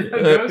seen a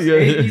ghost?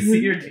 A, B,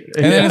 C, or D?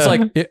 And then it's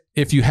like,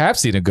 if you have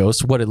seen a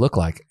ghost, what did it look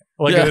like?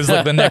 Like it was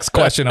like the next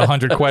question,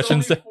 100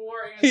 questions.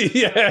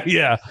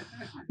 Yeah.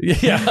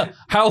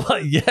 How?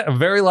 Yeah,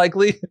 very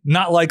likely.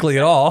 Not likely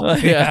at all.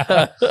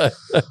 Yeah.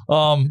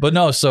 But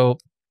no. So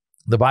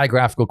the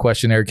biographical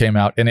questionnaire came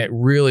out, and it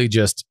really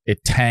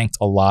it tanked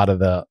a lot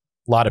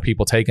of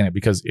people taking it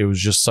because it was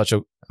just such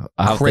a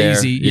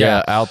crazy,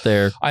 out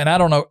there. And I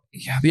don't know.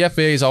 The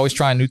FAA is always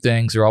trying new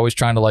things. They're always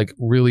trying to like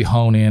really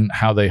hone in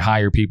how they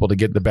hire people to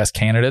get the best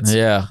candidates.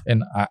 Yeah.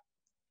 And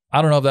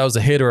I don't know if that was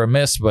a hit or a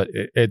miss, but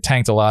it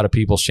tanked a lot of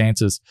people's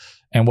chances.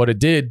 And what it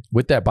did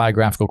with that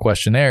biographical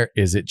questionnaire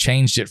is it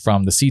changed it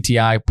from the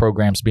CTI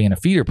programs being a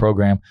feeder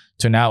program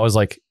to now it was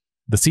like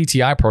the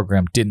CTI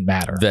program didn't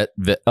matter.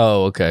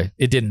 Oh, okay.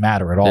 It didn't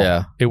matter at all.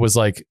 Yeah. It was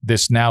like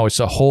this now it's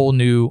a whole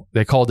new,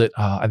 they called it,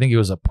 I think it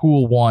was a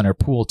pool 1 or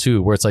pool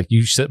 2, where it's like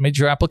you submit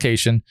your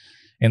application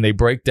and they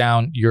break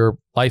down your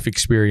life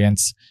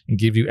experience and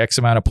give you X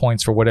amount of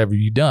points for whatever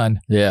you've done.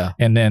 Yeah.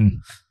 And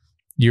then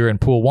you're in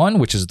pool 1,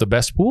 which is the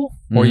best pool,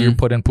 or you're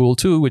put in pool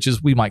 2, which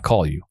is we might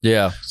call you.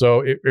 Yeah. So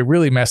it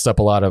really messed up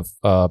a lot of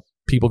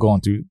people going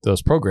through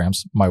those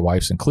programs, my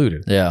wife's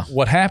included. Yeah.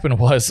 What happened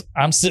was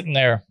I'm sitting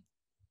there.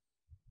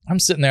 I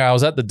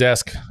was at the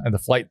desk at the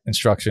flight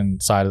instruction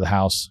side of the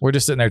house. We're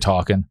just sitting there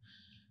talking.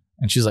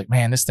 And she's like,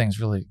 man, this thing's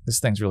really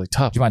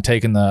tough. Do you mind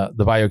taking the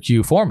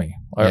BioQ for me?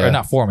 Or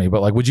not for me,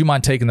 but like, would you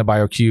mind taking the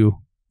BioQ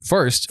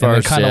first and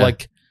then kind of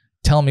like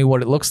tell me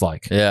what it looks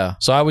like? Yeah.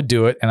 So I would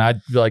do it and I'd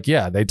be like,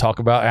 yeah, they talk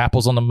about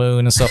apples on the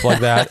moon and stuff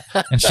like that.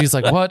 And she's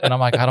like, what? And I'm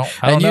like, I don't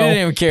know. And you didn't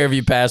even care if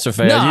you pass or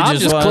fail. No, you I'm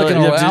just clicking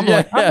away. I'm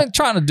like, I've been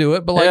trying to do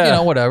it, but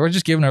like, whatever,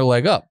 just giving her a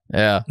leg up.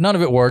 Yeah. None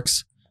of it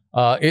works.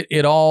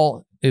 It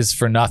all is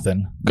for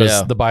nothing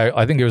because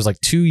I think it was like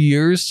 2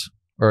 years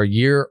or a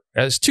year.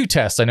 It's 2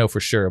 tests, I know for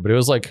sure, but it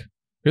was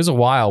a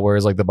while where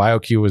it's like the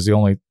BioQ was the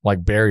only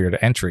like barrier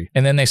to entry.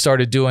 And then they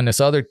started doing this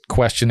other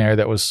questionnaire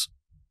that was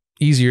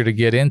easier to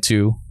get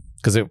into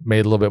because it made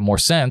a little bit more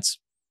sense.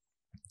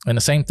 And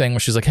the same thing where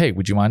she's like, hey,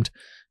 would you mind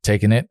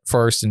taking it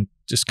first and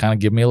just kind of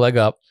give me a leg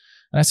up?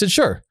 And I said,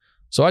 sure.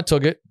 So I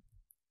took it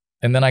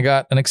and then I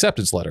got an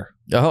acceptance letter.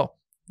 Oh.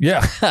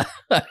 Yeah.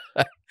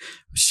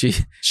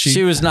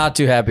 She was not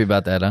too happy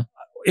about that, huh?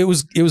 It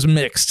was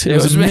mixed. It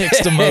was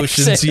mixed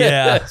emotions.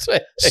 Yeah.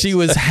 She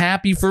was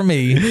happy for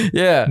me.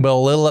 Yeah. But a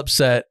little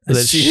upset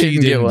that she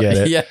didn't get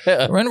it. Yeah.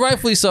 And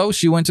rightfully so.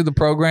 She went to the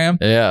program.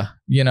 Yeah.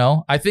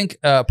 I think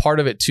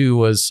part of it too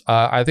was,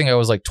 I think I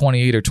was like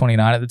 28 or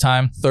 29 at the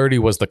time. 30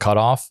 was the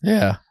cutoff.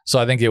 Yeah. So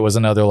I think it was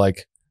another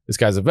like, this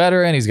guy's a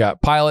veteran. He's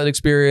got pilot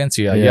experience.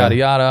 Yada,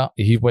 yada.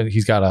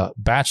 He's got a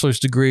bachelor's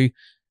degree.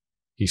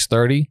 He's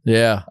 30.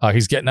 Yeah.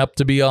 He's getting up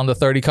to be on the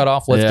 30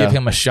 cutoff. Let's give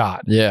him a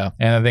shot. Yeah.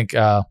 And I think,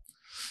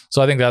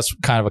 so I think that's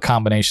kind of a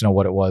combination of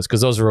what it was because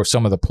those were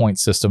some of the point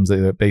systems that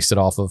they based it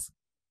off of.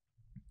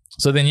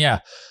 So then,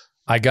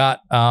 I got,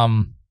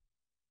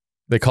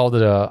 they called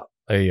it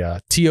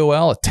a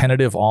TOL, a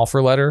tentative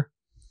offer letter.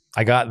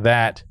 I got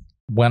that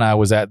when I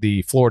was at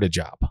the Florida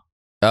job.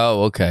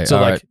 Oh, okay.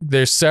 So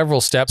there's several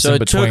steps in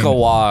between. So it took a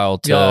while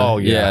to,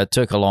 it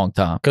took a long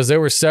time. Because there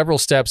were several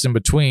steps in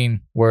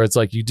between where it's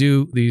like you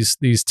do these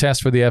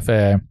tests for the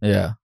FAA.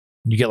 Yeah.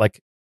 You get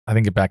like, I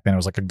think back then it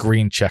was like a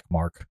green check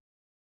mark.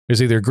 It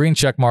was either a green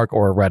check mark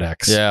or a red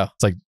X. Yeah.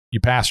 It's like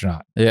you passed or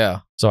not. Yeah.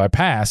 So I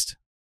passed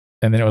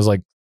and then it was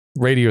like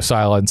radio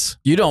silence.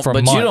 You don't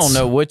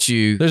know what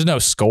there's no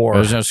score.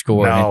 There's no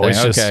score. No,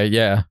 it's just, okay.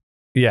 Yeah.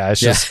 Yeah, it's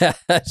just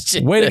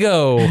way to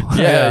go.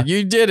 Yeah,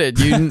 you did it.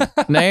 You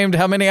named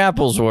how many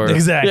apples were.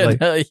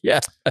 Exactly. Yeah.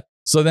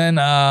 So then,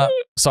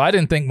 so I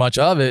didn't think much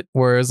of it.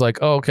 Whereas like,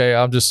 oh, okay,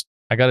 I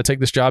got to take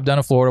this job down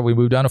to Florida. We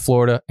moved down to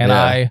Florida, and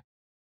I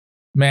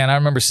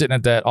remember sitting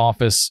at that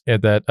office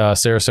at that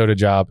Sarasota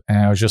job, and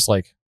I was just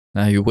like,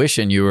 Now you're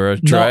wishing you were a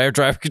driver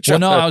control.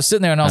 Well, no, I was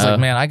sitting there and I was like,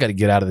 man, I got to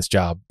get out of this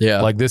job.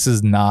 Yeah. Like, this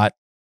is not,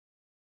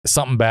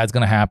 something bad's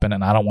going to happen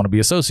and I don't want to be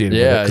associated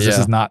with it because this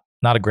is not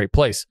a great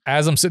place.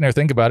 As I'm sitting there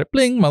thinking about it,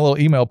 bling, my little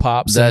email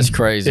pops. That's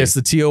crazy. It's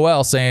the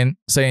TOL saying,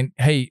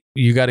 hey,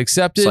 you got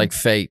accepted. It's like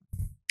fate.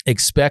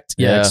 Expect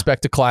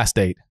a class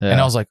date. Yeah.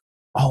 And I was like,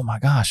 oh my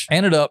gosh. I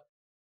ended up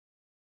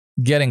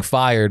getting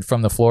fired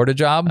from the Florida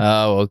job.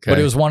 Oh, okay. But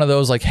it was one of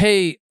those like,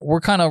 hey,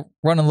 we're kind of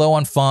running low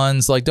on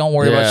funds. Like, don't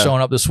worry about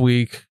showing up this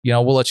week. You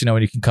know, we'll let you know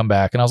when you can come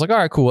back. And I was like, all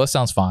right, cool. That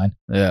sounds fine.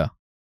 Yeah.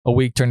 A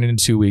week turned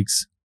into 2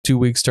 weeks. 2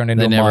 weeks turned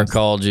into a month. They never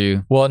called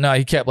you. Well, no,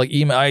 he kept like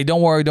email. Hey,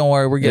 don't worry.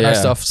 We're getting our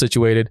stuff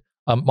situated.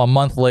 A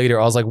month later,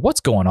 I was like,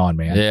 what's going on,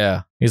 man?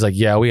 Yeah. He's like,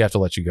 yeah, we have to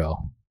let you go.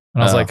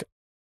 And I was like,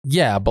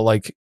 yeah, but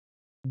like,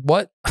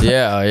 what?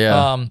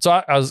 Yeah. So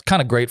I was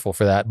kind of grateful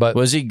for that. But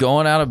was he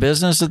going out of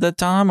business at that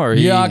time, or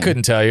I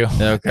couldn't tell you.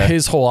 Okay.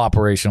 His whole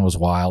operation was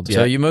wild.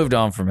 So you moved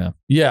on from him.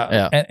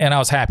 Yeah. And I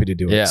was happy to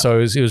do it. Yeah. So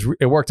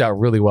it worked out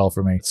really well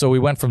for me. So we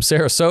went from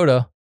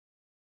Sarasota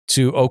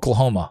to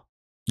Oklahoma.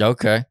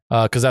 Okay.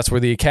 Because that's where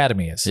the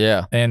academy is.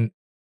 Yeah. And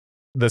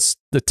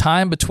the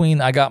time between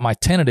I got my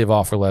tentative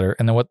offer letter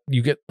and then what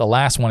you get, the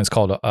last one is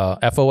called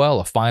a FOL,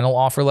 a final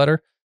offer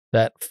letter.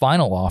 That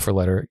final offer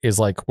letter is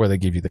like where they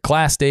give you the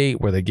class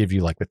date, where they give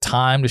you like the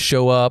time to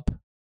show up. And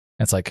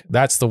it's like,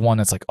 that's the one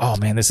that's like, oh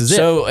man, this is it.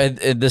 So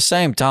at the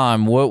same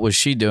time, what was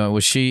she doing?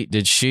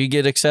 Did she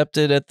get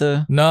accepted at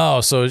the?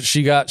 No. So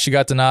she got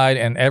denied,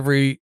 and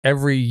every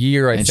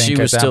year I think she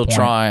was still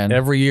trying.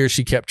 Every year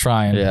she kept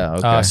trying. Yeah.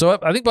 Okay. So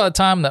I think by the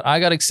time that I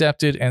got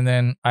accepted and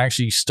then I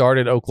actually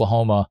started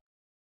Oklahoma,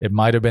 it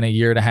might have been a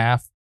year and a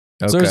half.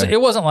 Okay. So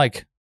it wasn't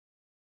like,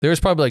 there was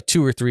probably like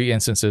 2 or 3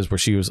 instances where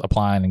she was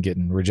applying and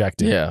getting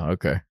rejected. Yeah.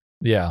 Okay.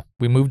 Yeah.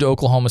 We moved to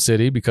Oklahoma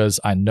City because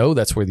I know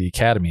that's where the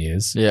academy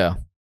is. Yeah.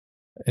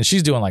 And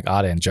she's doing like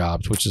odd end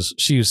jobs, which is,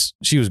 she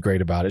was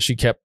great about it. She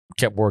kept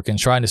working,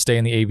 trying to stay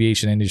in the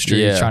aviation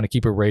industry, trying to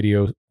keep her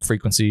radio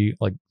frequency,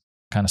 like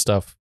kind of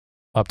stuff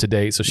up to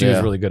date. So she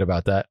was really good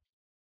about that.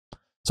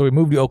 So we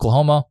moved to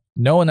Oklahoma,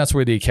 knowing that's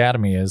where the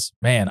academy is.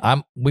 Man,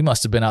 we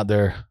must have been out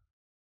there,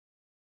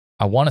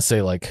 I want to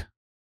say like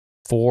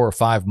 4 or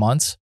 5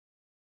 months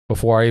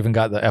before I even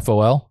got the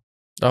FOL.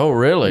 Oh,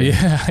 really?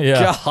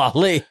 Yeah.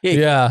 Golly.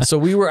 Yeah. So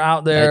we were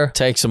out there. It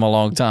takes them a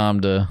long time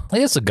to.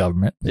 It's a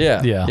government.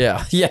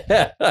 Yeah.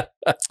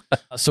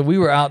 So we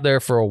were out there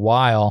for a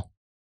while.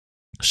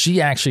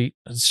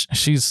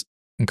 She's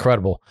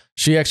incredible.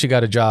 She actually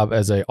got a job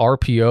as a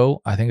RPO.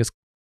 I think it's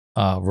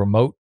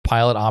remote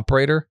pilot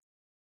operator.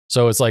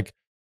 So it's like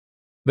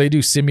they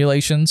do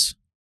simulations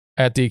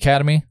at the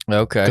academy.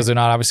 Okay. Because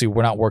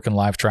we're not working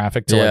live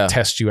traffic to like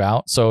test you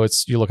out. So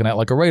you're looking at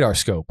like a radar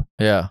scope.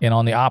 Yeah. And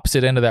on the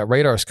opposite end of that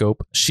radar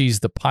scope, she's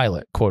the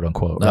pilot, quote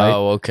unquote. Right?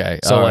 Oh, okay.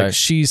 So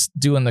she's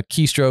doing the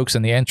keystrokes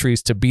and the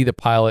entries to be the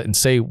pilot and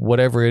say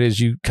whatever it is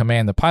you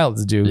command the pilot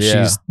to do,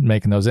 she's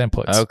making those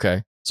inputs.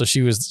 Okay. So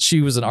she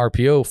was an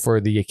RPO for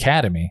the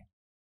academy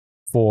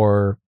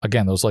for,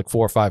 again, those like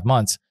 4 or 5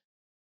 months,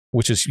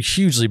 which is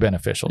hugely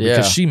beneficial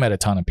because she met a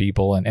ton of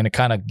people and it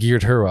kind of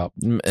geared her up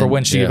for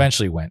when she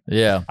eventually went.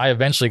 Yeah. I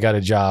eventually got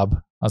a job.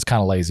 I was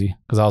kind of lazy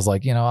because I was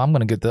like, I'm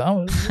going to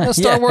I'm going to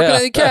start working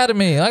at the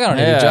academy. I don't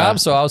need a job.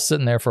 So I was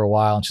sitting there for a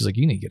while and she's like,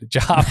 you need to get a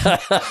job.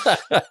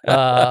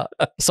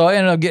 So I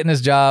ended up getting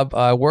this job.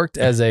 I worked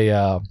as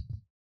a,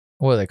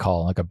 what do they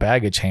call it? Like a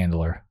baggage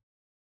handler.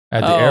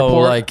 At the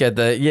airport, like at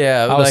the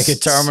like a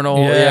terminal,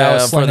 I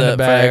was for the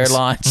bags,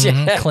 airlines,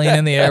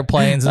 cleaning the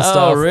airplanes and stuff.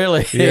 Oh,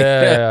 really?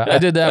 Yeah. I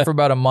did that for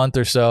about a month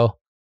or so,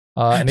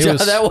 and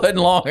that wasn't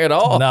long at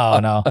all.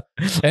 No,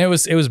 and it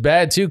was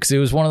bad too because it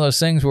was one of those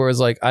things where it was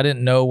like I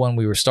didn't know when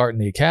we were starting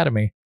the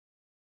academy,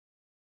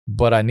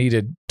 but I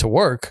needed to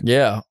work.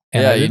 Yeah,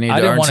 and you need.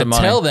 I didn't want to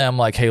money. tell them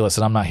like, hey,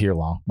 listen, I'm not here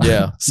long.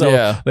 Yeah,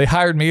 so they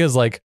hired me as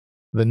like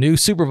the new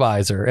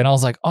supervisor. And I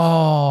was like,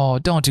 oh,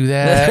 don't do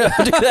that.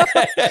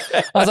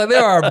 I was like,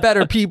 there are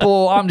better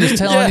people. I'm just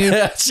telling you.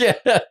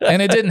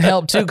 And it didn't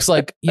help too. Cause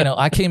like,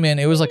 I came in,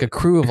 it was like a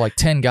crew of like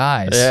 10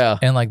 guys. Yeah.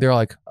 And like, they're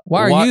like,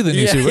 why are you the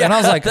new supervisor? And I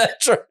was like,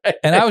 that's right.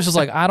 And I was just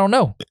like, I don't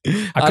know.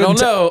 I don't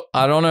know.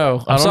 I don't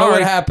know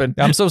what happened.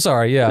 I'm so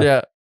sorry. Yeah.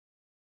 Yeah.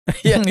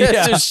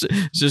 It's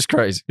just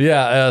crazy.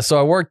 Yeah. So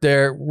I worked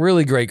there.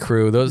 Really great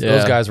crew. Those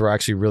guys were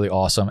actually really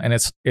awesome, and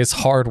it's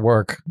hard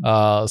work.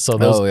 So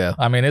those.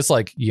 I mean, it's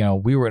like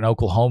we were in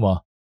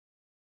Oklahoma.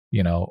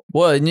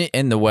 Well,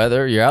 in the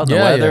weather, you're out in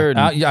the weather.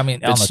 Yeah. I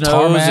mean, it on the snows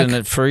tarmac, and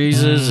it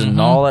freezes and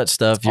all that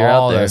stuff. You're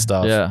all out there. That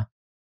stuff. Yeah.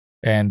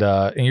 And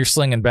you're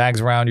slinging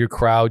bags around. You're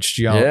crouched.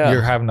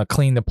 You're having to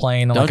clean the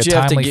plane in like a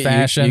timely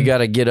fashion. You got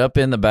to get up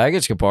in the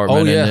baggage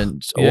compartment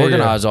and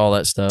organize all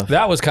that stuff.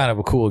 That was kind of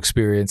a cool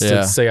experience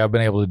to say I've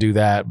been able to do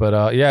that.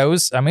 But it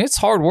was. I mean, it's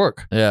hard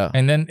work. Yeah.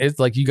 And then it's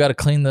like you got to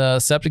clean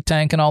the septic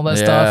tank and all that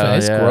stuff, and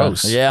it's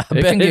gross. Yeah,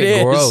 it can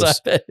get gross. I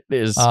bet it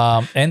is.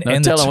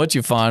 And tell them what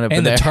you find up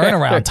in there. And the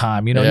turnaround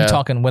time. You're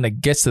talking when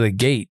it gets to the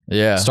gate.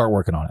 Yeah. Start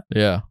working on it.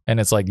 Yeah. And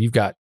it's like you've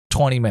got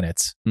 20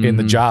 minutes, and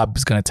the job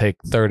is going to take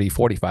 30,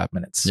 45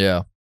 minutes.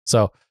 Yeah.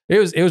 So it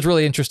was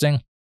really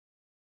interesting.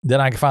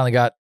 Then I finally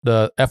got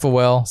the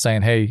FOL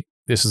saying, hey,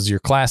 this is your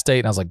class date.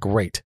 And I was like,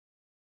 great.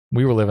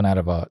 We were living out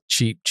of a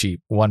cheap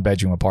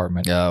 1-bedroom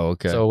apartment. Oh,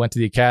 okay. So I went to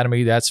the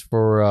academy. That's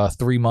for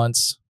 3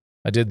 months.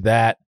 I did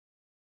that.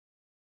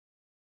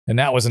 And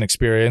that was an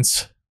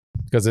experience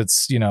because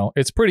it's,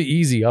 it's pretty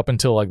easy up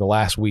until like the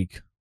last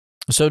week.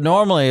 So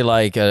normally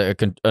like a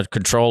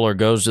controller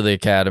goes to the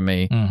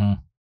academy,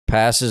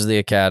 passes the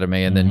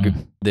academy,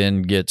 and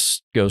then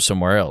goes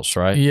somewhere else,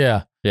 right?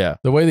 Yeah. Yeah.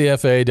 The way the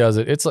FAA does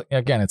it, it's like,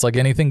 again, it's like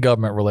anything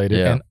government related.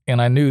 Yeah.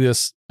 And I knew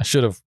this, I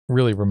should have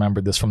really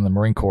remembered this from the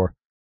Marine Corps,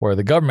 where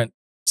the government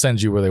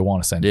sends you where they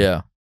want to send you.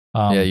 Yeah.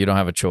 You don't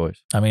have a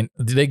choice. I mean,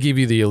 they give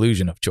you the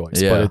illusion of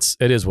choice, but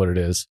it is what it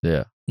is.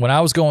 Yeah. When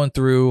I was going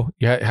through,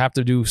 you have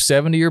to do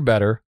 70 or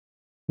better,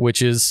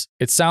 which is,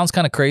 it sounds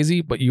kind of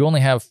crazy, but you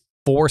only have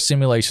 4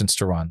 simulations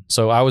to run.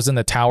 So I was in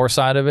the tower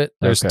side of it.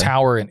 There's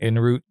tower and en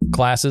route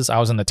classes. I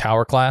was in the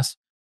tower class.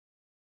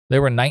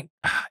 There were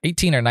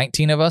 18 or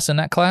 19 of us in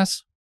that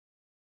class.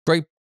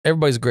 Great.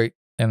 Everybody's great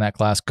in that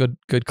class.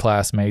 Good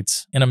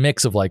classmates. In a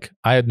mix of like,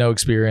 I had no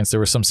experience. There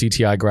were some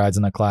CTI grads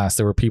in that class.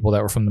 There were people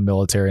that were from the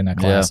military in that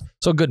class. Yeah.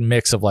 So a good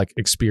mix of like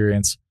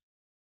experience.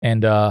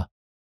 And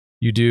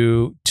you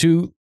do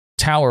 2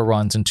 tower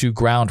runs and 2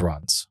 ground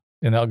runs.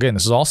 And again,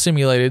 this is all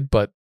simulated,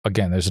 but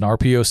again, there's an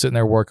RPO sitting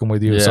there working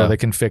with you so they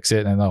can fix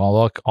it, and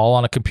they'll all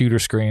on a computer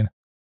screen.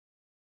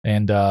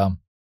 And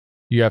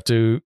you have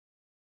to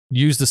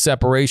use the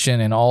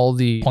separation and all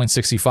the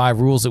 0.65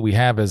 rules that we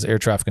have as air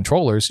traffic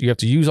controllers. You have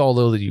to use all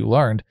those that you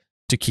learned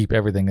to keep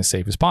everything as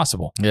safe as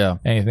possible. Yeah.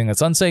 Anything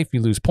that's unsafe,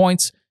 you lose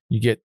points. You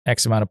get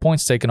X amount of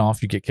points taken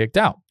off, you get kicked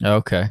out.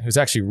 Okay. It was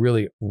actually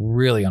really,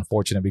 really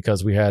unfortunate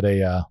because we had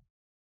a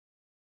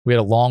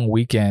long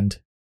weekend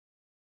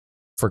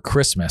for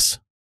Christmas.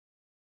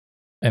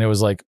 And it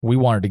was like, we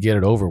wanted to get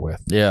it over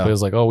with. Yeah. It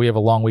was like, oh, we have a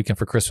long weekend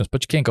for Christmas,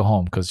 but you can't go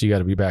home because you got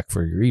to be back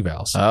for your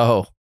evals.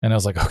 Oh. And I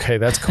was like, okay,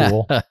 that's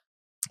cool.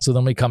 So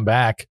then we come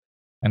back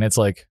and it's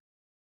like,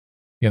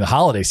 the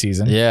holiday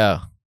season. Yeah.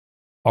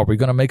 Are we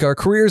going to make our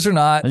careers or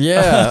not?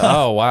 Yeah.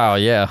 Oh, wow.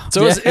 Yeah.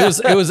 So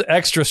it was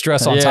extra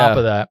stress on top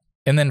of that.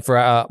 And then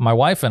for my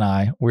wife and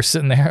I, we're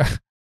sitting there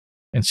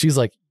and she's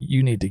like,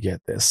 you need to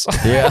get this.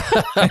 Yeah.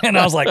 And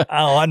I was like,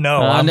 oh, I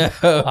know.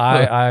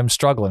 I'm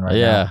struggling right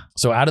now.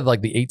 So out of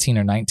like the 18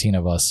 or 19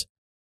 of us,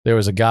 there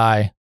was a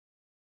guy,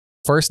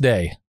 first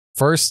day,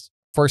 first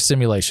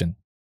simulation,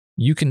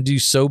 you can do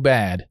so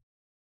bad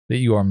that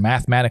you are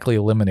mathematically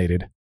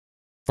eliminated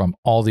from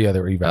all the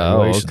other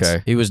evaluations. Oh,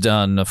 okay. He was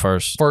done the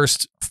first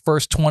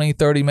 20,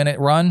 30 minute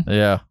run.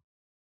 Yeah.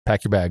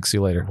 Pack your bags. See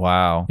you later.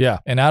 Wow. Yeah.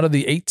 And out of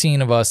the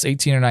 18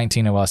 or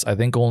 19 of us, I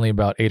think only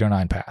about 8 or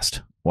 9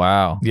 passed.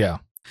 Wow. Yeah.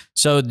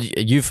 So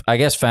you've, I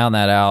guess, found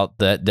that out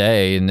that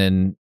day, and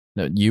then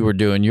you were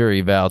doing your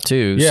eval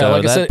too. Yeah. So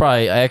like that's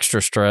probably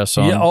extra stress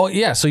on. Yeah. Oh,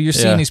 yeah. So you're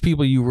seeing these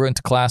people you were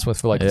into class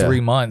with for like 3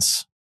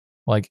 months,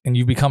 and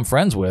you become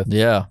friends with.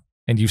 Yeah.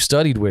 And you've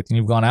studied with, and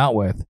you've gone out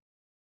with.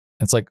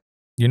 It's like,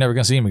 you're never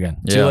going to see him again.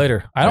 See you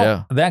later.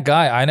 That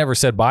guy, I never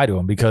said bye to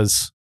him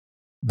because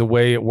the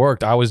way it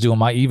worked, I was doing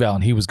my eval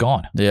and he was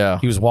gone. Yeah.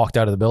 He was walked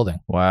out of the building.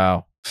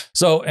 Wow.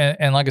 So,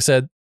 and like I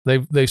said,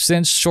 they've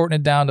since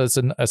shortened it down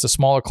to as a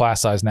smaller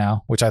class size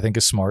now, which I think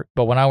is smart.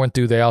 But when I went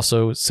through, they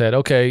also said,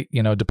 okay,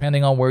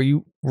 depending on where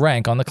you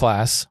rank on the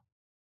class,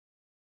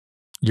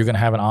 you're going to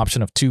have an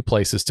option of 2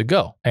 places to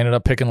go. I ended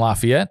up picking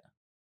Lafayette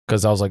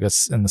because I was like,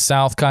 it's in the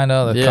South kind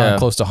of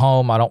close to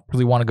home. I don't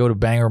really want to go to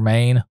Bangor,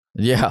 Maine.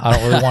 Yeah. I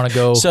don't really want to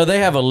go. So they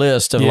have a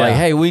list of like,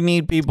 hey, we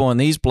need people in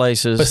these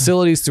places.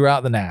 Facilities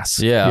throughout the NAS.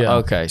 Yeah.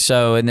 Okay.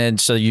 So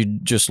you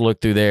just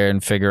look through there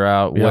and figure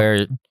out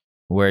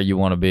where you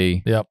want to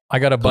be. Yep. I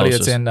got a buddy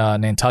that's in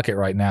Nantucket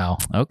right now.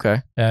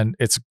 Okay. And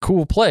it's a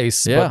cool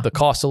place, but the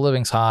cost of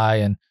living's high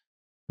and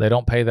they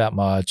don't pay that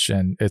much.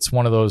 And it's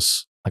one of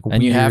those like weird.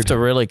 And you have to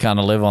really kind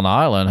of live on the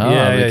island, huh?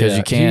 Yeah, because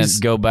you can't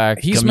go back.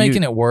 He's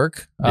making it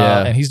work.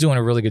 And he's doing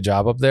a really good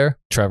job up there.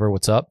 Trevor,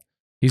 what's up?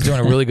 He's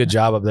doing a really good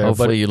job up there.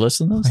 Hopefully you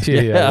listen to this.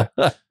 Yeah.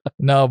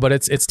 No, but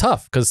it's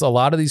tough because a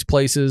lot of these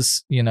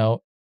places,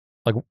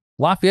 like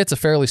Lafayette's a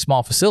fairly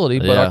small facility,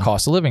 but our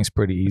cost of living is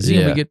pretty easy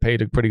and we get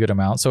paid a pretty good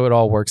amount. So it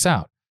all works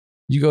out.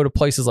 You go to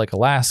places like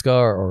Alaska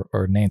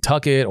or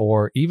Nantucket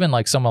or even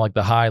like somewhere like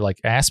the high, like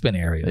Aspen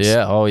areas.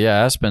 Yeah. Oh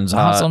yeah. Aspen's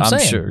high. That's what I'm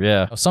saying. Sure.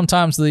 Yeah.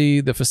 Sometimes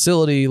the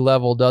facility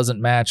level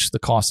doesn't match the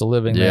cost of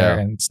living there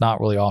and it's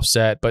not really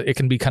offset, but it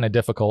can be kind of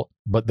difficult.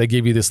 But they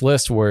give you this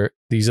list where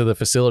these are the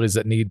facilities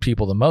that need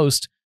people the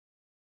most.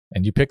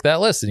 And you pick that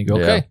list and you go,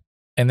 okay.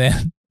 And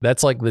then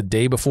that's like the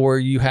day before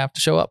you have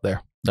to show up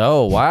there.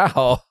 Oh,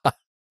 wow.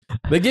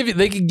 They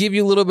can give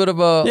you a little bit of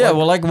a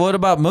well, like what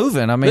about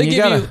moving? I mean,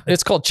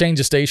 it's called change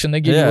of station.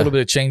 They give you a little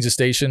bit of change of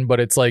station, but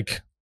it's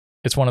like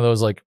it's one of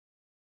those like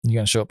you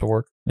gonna show up to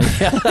work?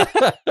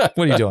 What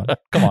are you doing?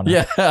 Come on.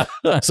 Now.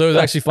 Yeah. So it was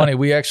actually funny.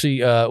 We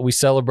actually we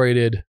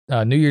celebrated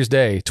New Year's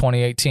Day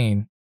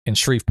 2018 in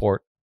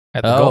Shreveport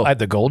at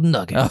the Golden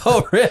Nugget.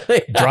 Oh,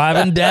 really?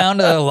 Driving down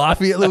to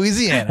Lafayette,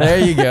 Louisiana. There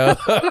you go.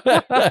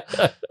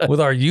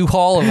 With our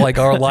U-Haul of like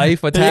our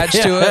life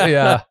attached to it.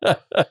 Yeah.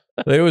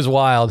 It was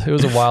wild. It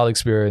was a wild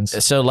experience.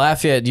 So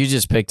Lafayette, you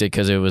just picked it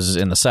because it was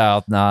in the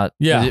South, not...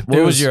 Yeah.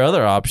 What was your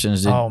other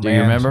options? Do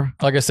you remember?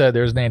 Like I said,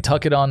 there was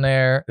Nantucket on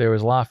there. There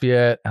was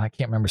Lafayette, and I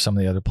can't remember some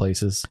of the other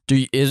places.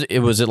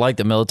 Was it like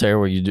the military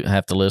where you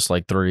have to list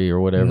like 3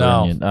 or whatever?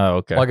 No. Oh,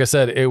 okay. Like I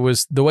said, it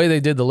was the way they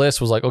did the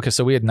list was like, okay,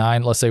 so we had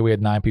 9. Let's say we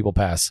had 9 people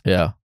pass.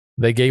 Yeah.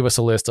 They gave us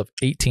a list of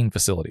 18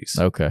 facilities.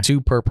 Okay.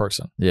 2 per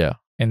person. Yeah.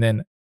 And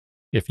then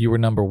if you were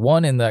number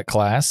 1 in that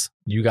class,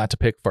 you got to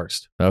pick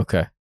first.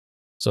 Okay.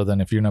 So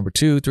then if you're number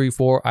 2, 3,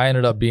 4, I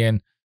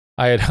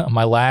had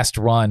my last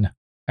run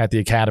at the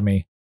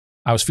academy.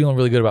 I was feeling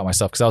really good about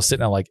myself because I was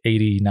sitting at like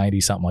 80,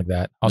 90, something like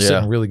that. I was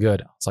sitting really good.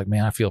 I was like,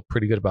 man, I feel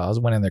pretty good about it.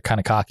 I went in there kind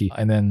of cocky.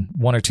 And then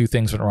 1 or 2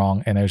 things went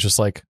wrong. And it was just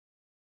like,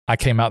 I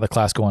came out of the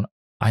class going,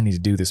 I need to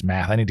do this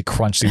math. I need to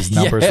crunch these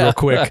numbers real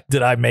quick.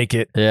 Did I make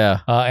it?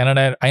 Yeah. And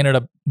then I ended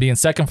up being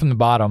second from the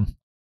bottom.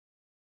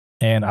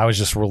 And I was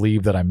just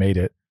relieved that I made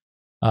it.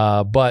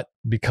 But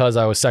because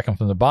I was second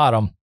from the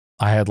bottom,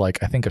 I had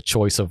like, I think a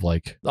choice of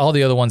like all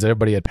the other ones that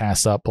everybody had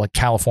passed up, like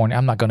California.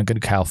 I'm not going to go to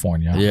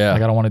California. Yeah.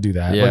 Like I don't want to do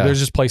that. Yeah. Like there's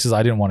just places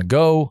I didn't want to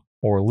go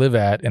or live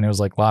at. And it was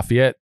like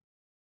Lafayette,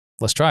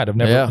 let's try it. I've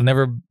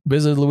never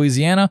visited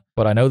Louisiana,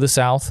 but I know the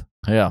South.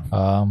 Yeah.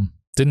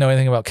 Didn't know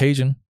anything about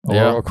Cajun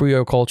or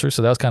Creole culture.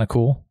 So that was kind of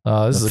cool.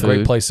 This is a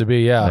great place to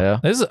be. Yeah.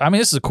 This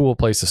is a cool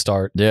place to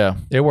start. Yeah.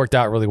 It worked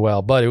out really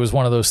well, but it was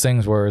one of those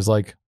things where it's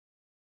like,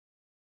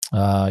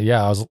 I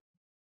was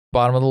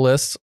bottom of the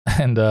list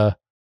and,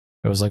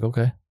 it was like,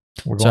 okay,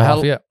 we're going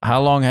Lafayette.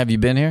 How long have you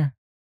been here?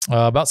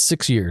 About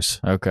 6 years.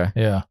 Okay.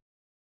 Yeah.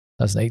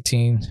 That's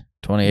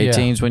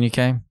 2018 is when you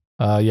came?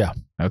 Yeah.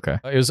 Okay.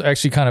 It was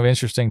actually kind of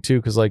interesting too,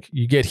 because like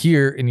you get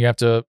here and you have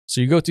to, so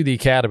you go through the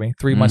academy,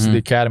 3 months of the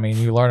academy, and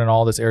you're learning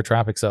all this air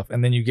traffic stuff,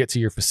 and then you get to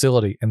your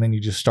facility, and then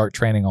you just start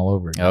training all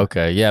over again.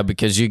 Okay. Yeah,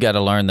 because you got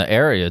to learn the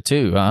area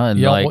too, huh? And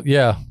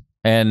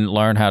and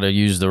learn how to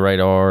use the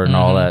radar and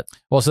all that.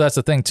 Well, so that's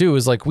the thing too,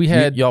 is like we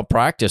had y'all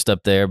practiced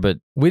up there, but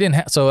we didn't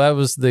have. So that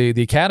was the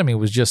academy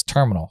was just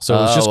terminal, so it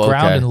was just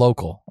ground and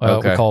local. We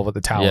call it the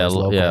towers.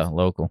 Local. Yeah,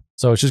 local.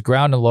 So it's just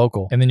ground and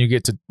local, and then you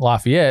get to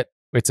Lafayette.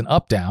 It's an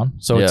up down,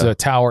 so it's a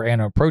tower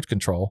and an approach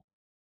control.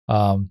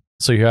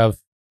 So you have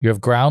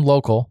ground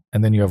local,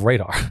 and then you have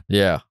radar.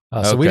 Yeah.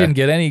 So we didn't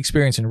get any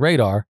experience in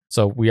radar,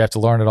 so we have to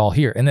learn it all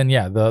here. And then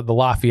the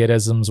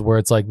Lafayette-isms where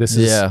it's like this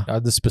is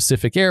the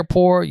specific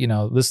airport. You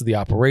know, this is the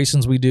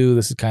operations we do.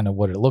 This is kind of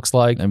what it looks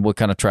like, and what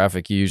kind of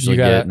traffic you usually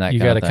get. And that you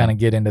got to kind of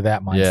get into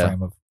that mind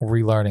frame of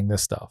relearning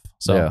this stuff.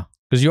 So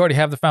because you already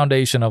have the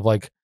foundation of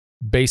like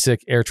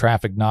basic air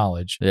traffic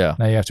knowledge. Yeah.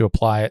 Now you have to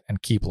apply it and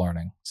keep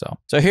learning.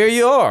 So here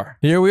you are.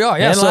 Here we are.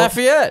 Yeah. In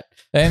Lafayette.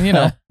 And you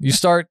know, you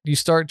start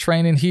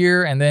training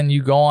here, and then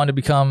you go on to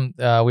become.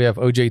 We have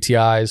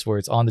OJTIs where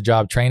it's on the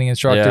job training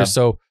instructors. Yeah.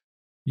 So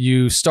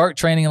you start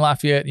training in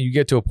Lafayette, and you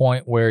get to a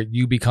point where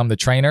you become the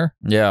trainer.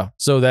 Yeah.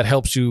 So that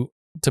helps you.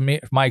 To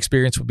me, my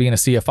experience with being a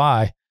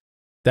CFI,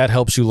 that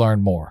helps you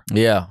learn more.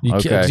 Yeah. You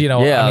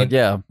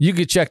know, you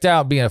get checked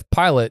out being a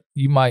pilot,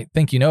 you might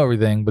think you know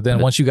everything, but then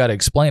once you got to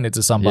explain it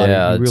to somebody,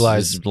 you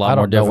realize I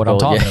don't know what I'm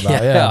talking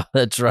about. Yeah,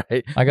 that's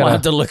right. I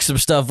have to look some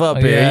stuff up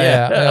here.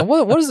 Yeah.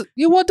 What is it?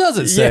 What does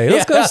it say?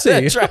 Let's go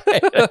see. That's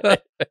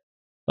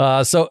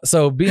right.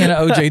 So being an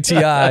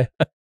OJTI,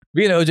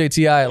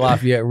 at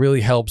Lafayette really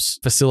helps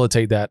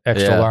facilitate that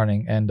extra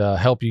learning and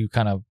help you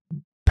kind of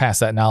pass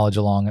that knowledge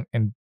along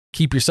and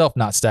keep yourself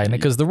not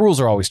stagnant because the rules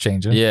are always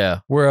changing.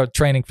 Yeah. We're a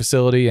training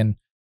facility and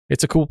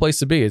it's a cool place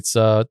to be. It's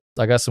I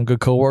got some good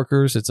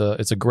coworkers. It's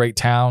a great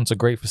town. It's a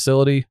great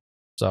facility.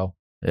 So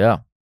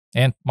yeah.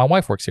 And my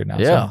wife works here now.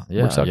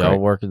 Yeah. So y'all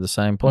work at the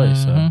same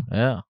place. Mm-hmm.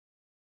 So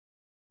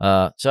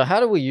yeah. So how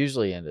do we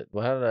usually end it?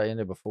 Well, how did I end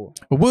it before?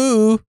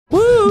 Woo.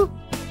 Woo.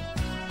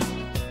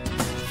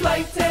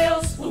 Flight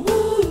Tales.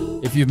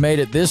 Woo. If you've made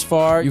it this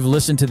far, you've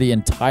listened to the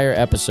entire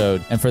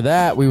episode. And for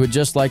that, we would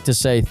just like to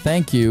say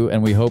thank you,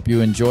 and we hope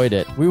you enjoyed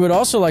it. We would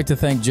also like to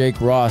thank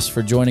Jake Ross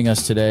for joining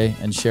us today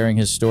and sharing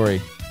his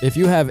story. If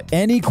you have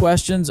any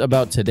questions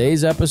about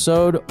today's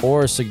episode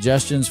or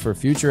suggestions for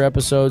future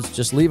episodes,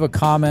 just leave a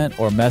comment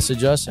or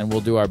message us and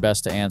we'll do our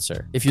best to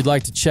answer. If you'd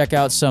like to check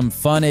out some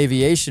fun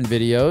aviation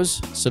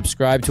videos,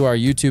 subscribe to our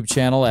YouTube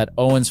channel at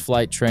Owens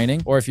Flight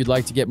Training. Or if you'd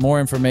like to get more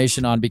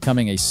information on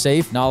becoming a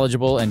safe,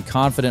 knowledgeable, and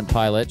confident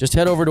pilot, just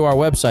head over to our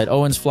website,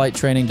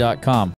 owensflighttraining.com.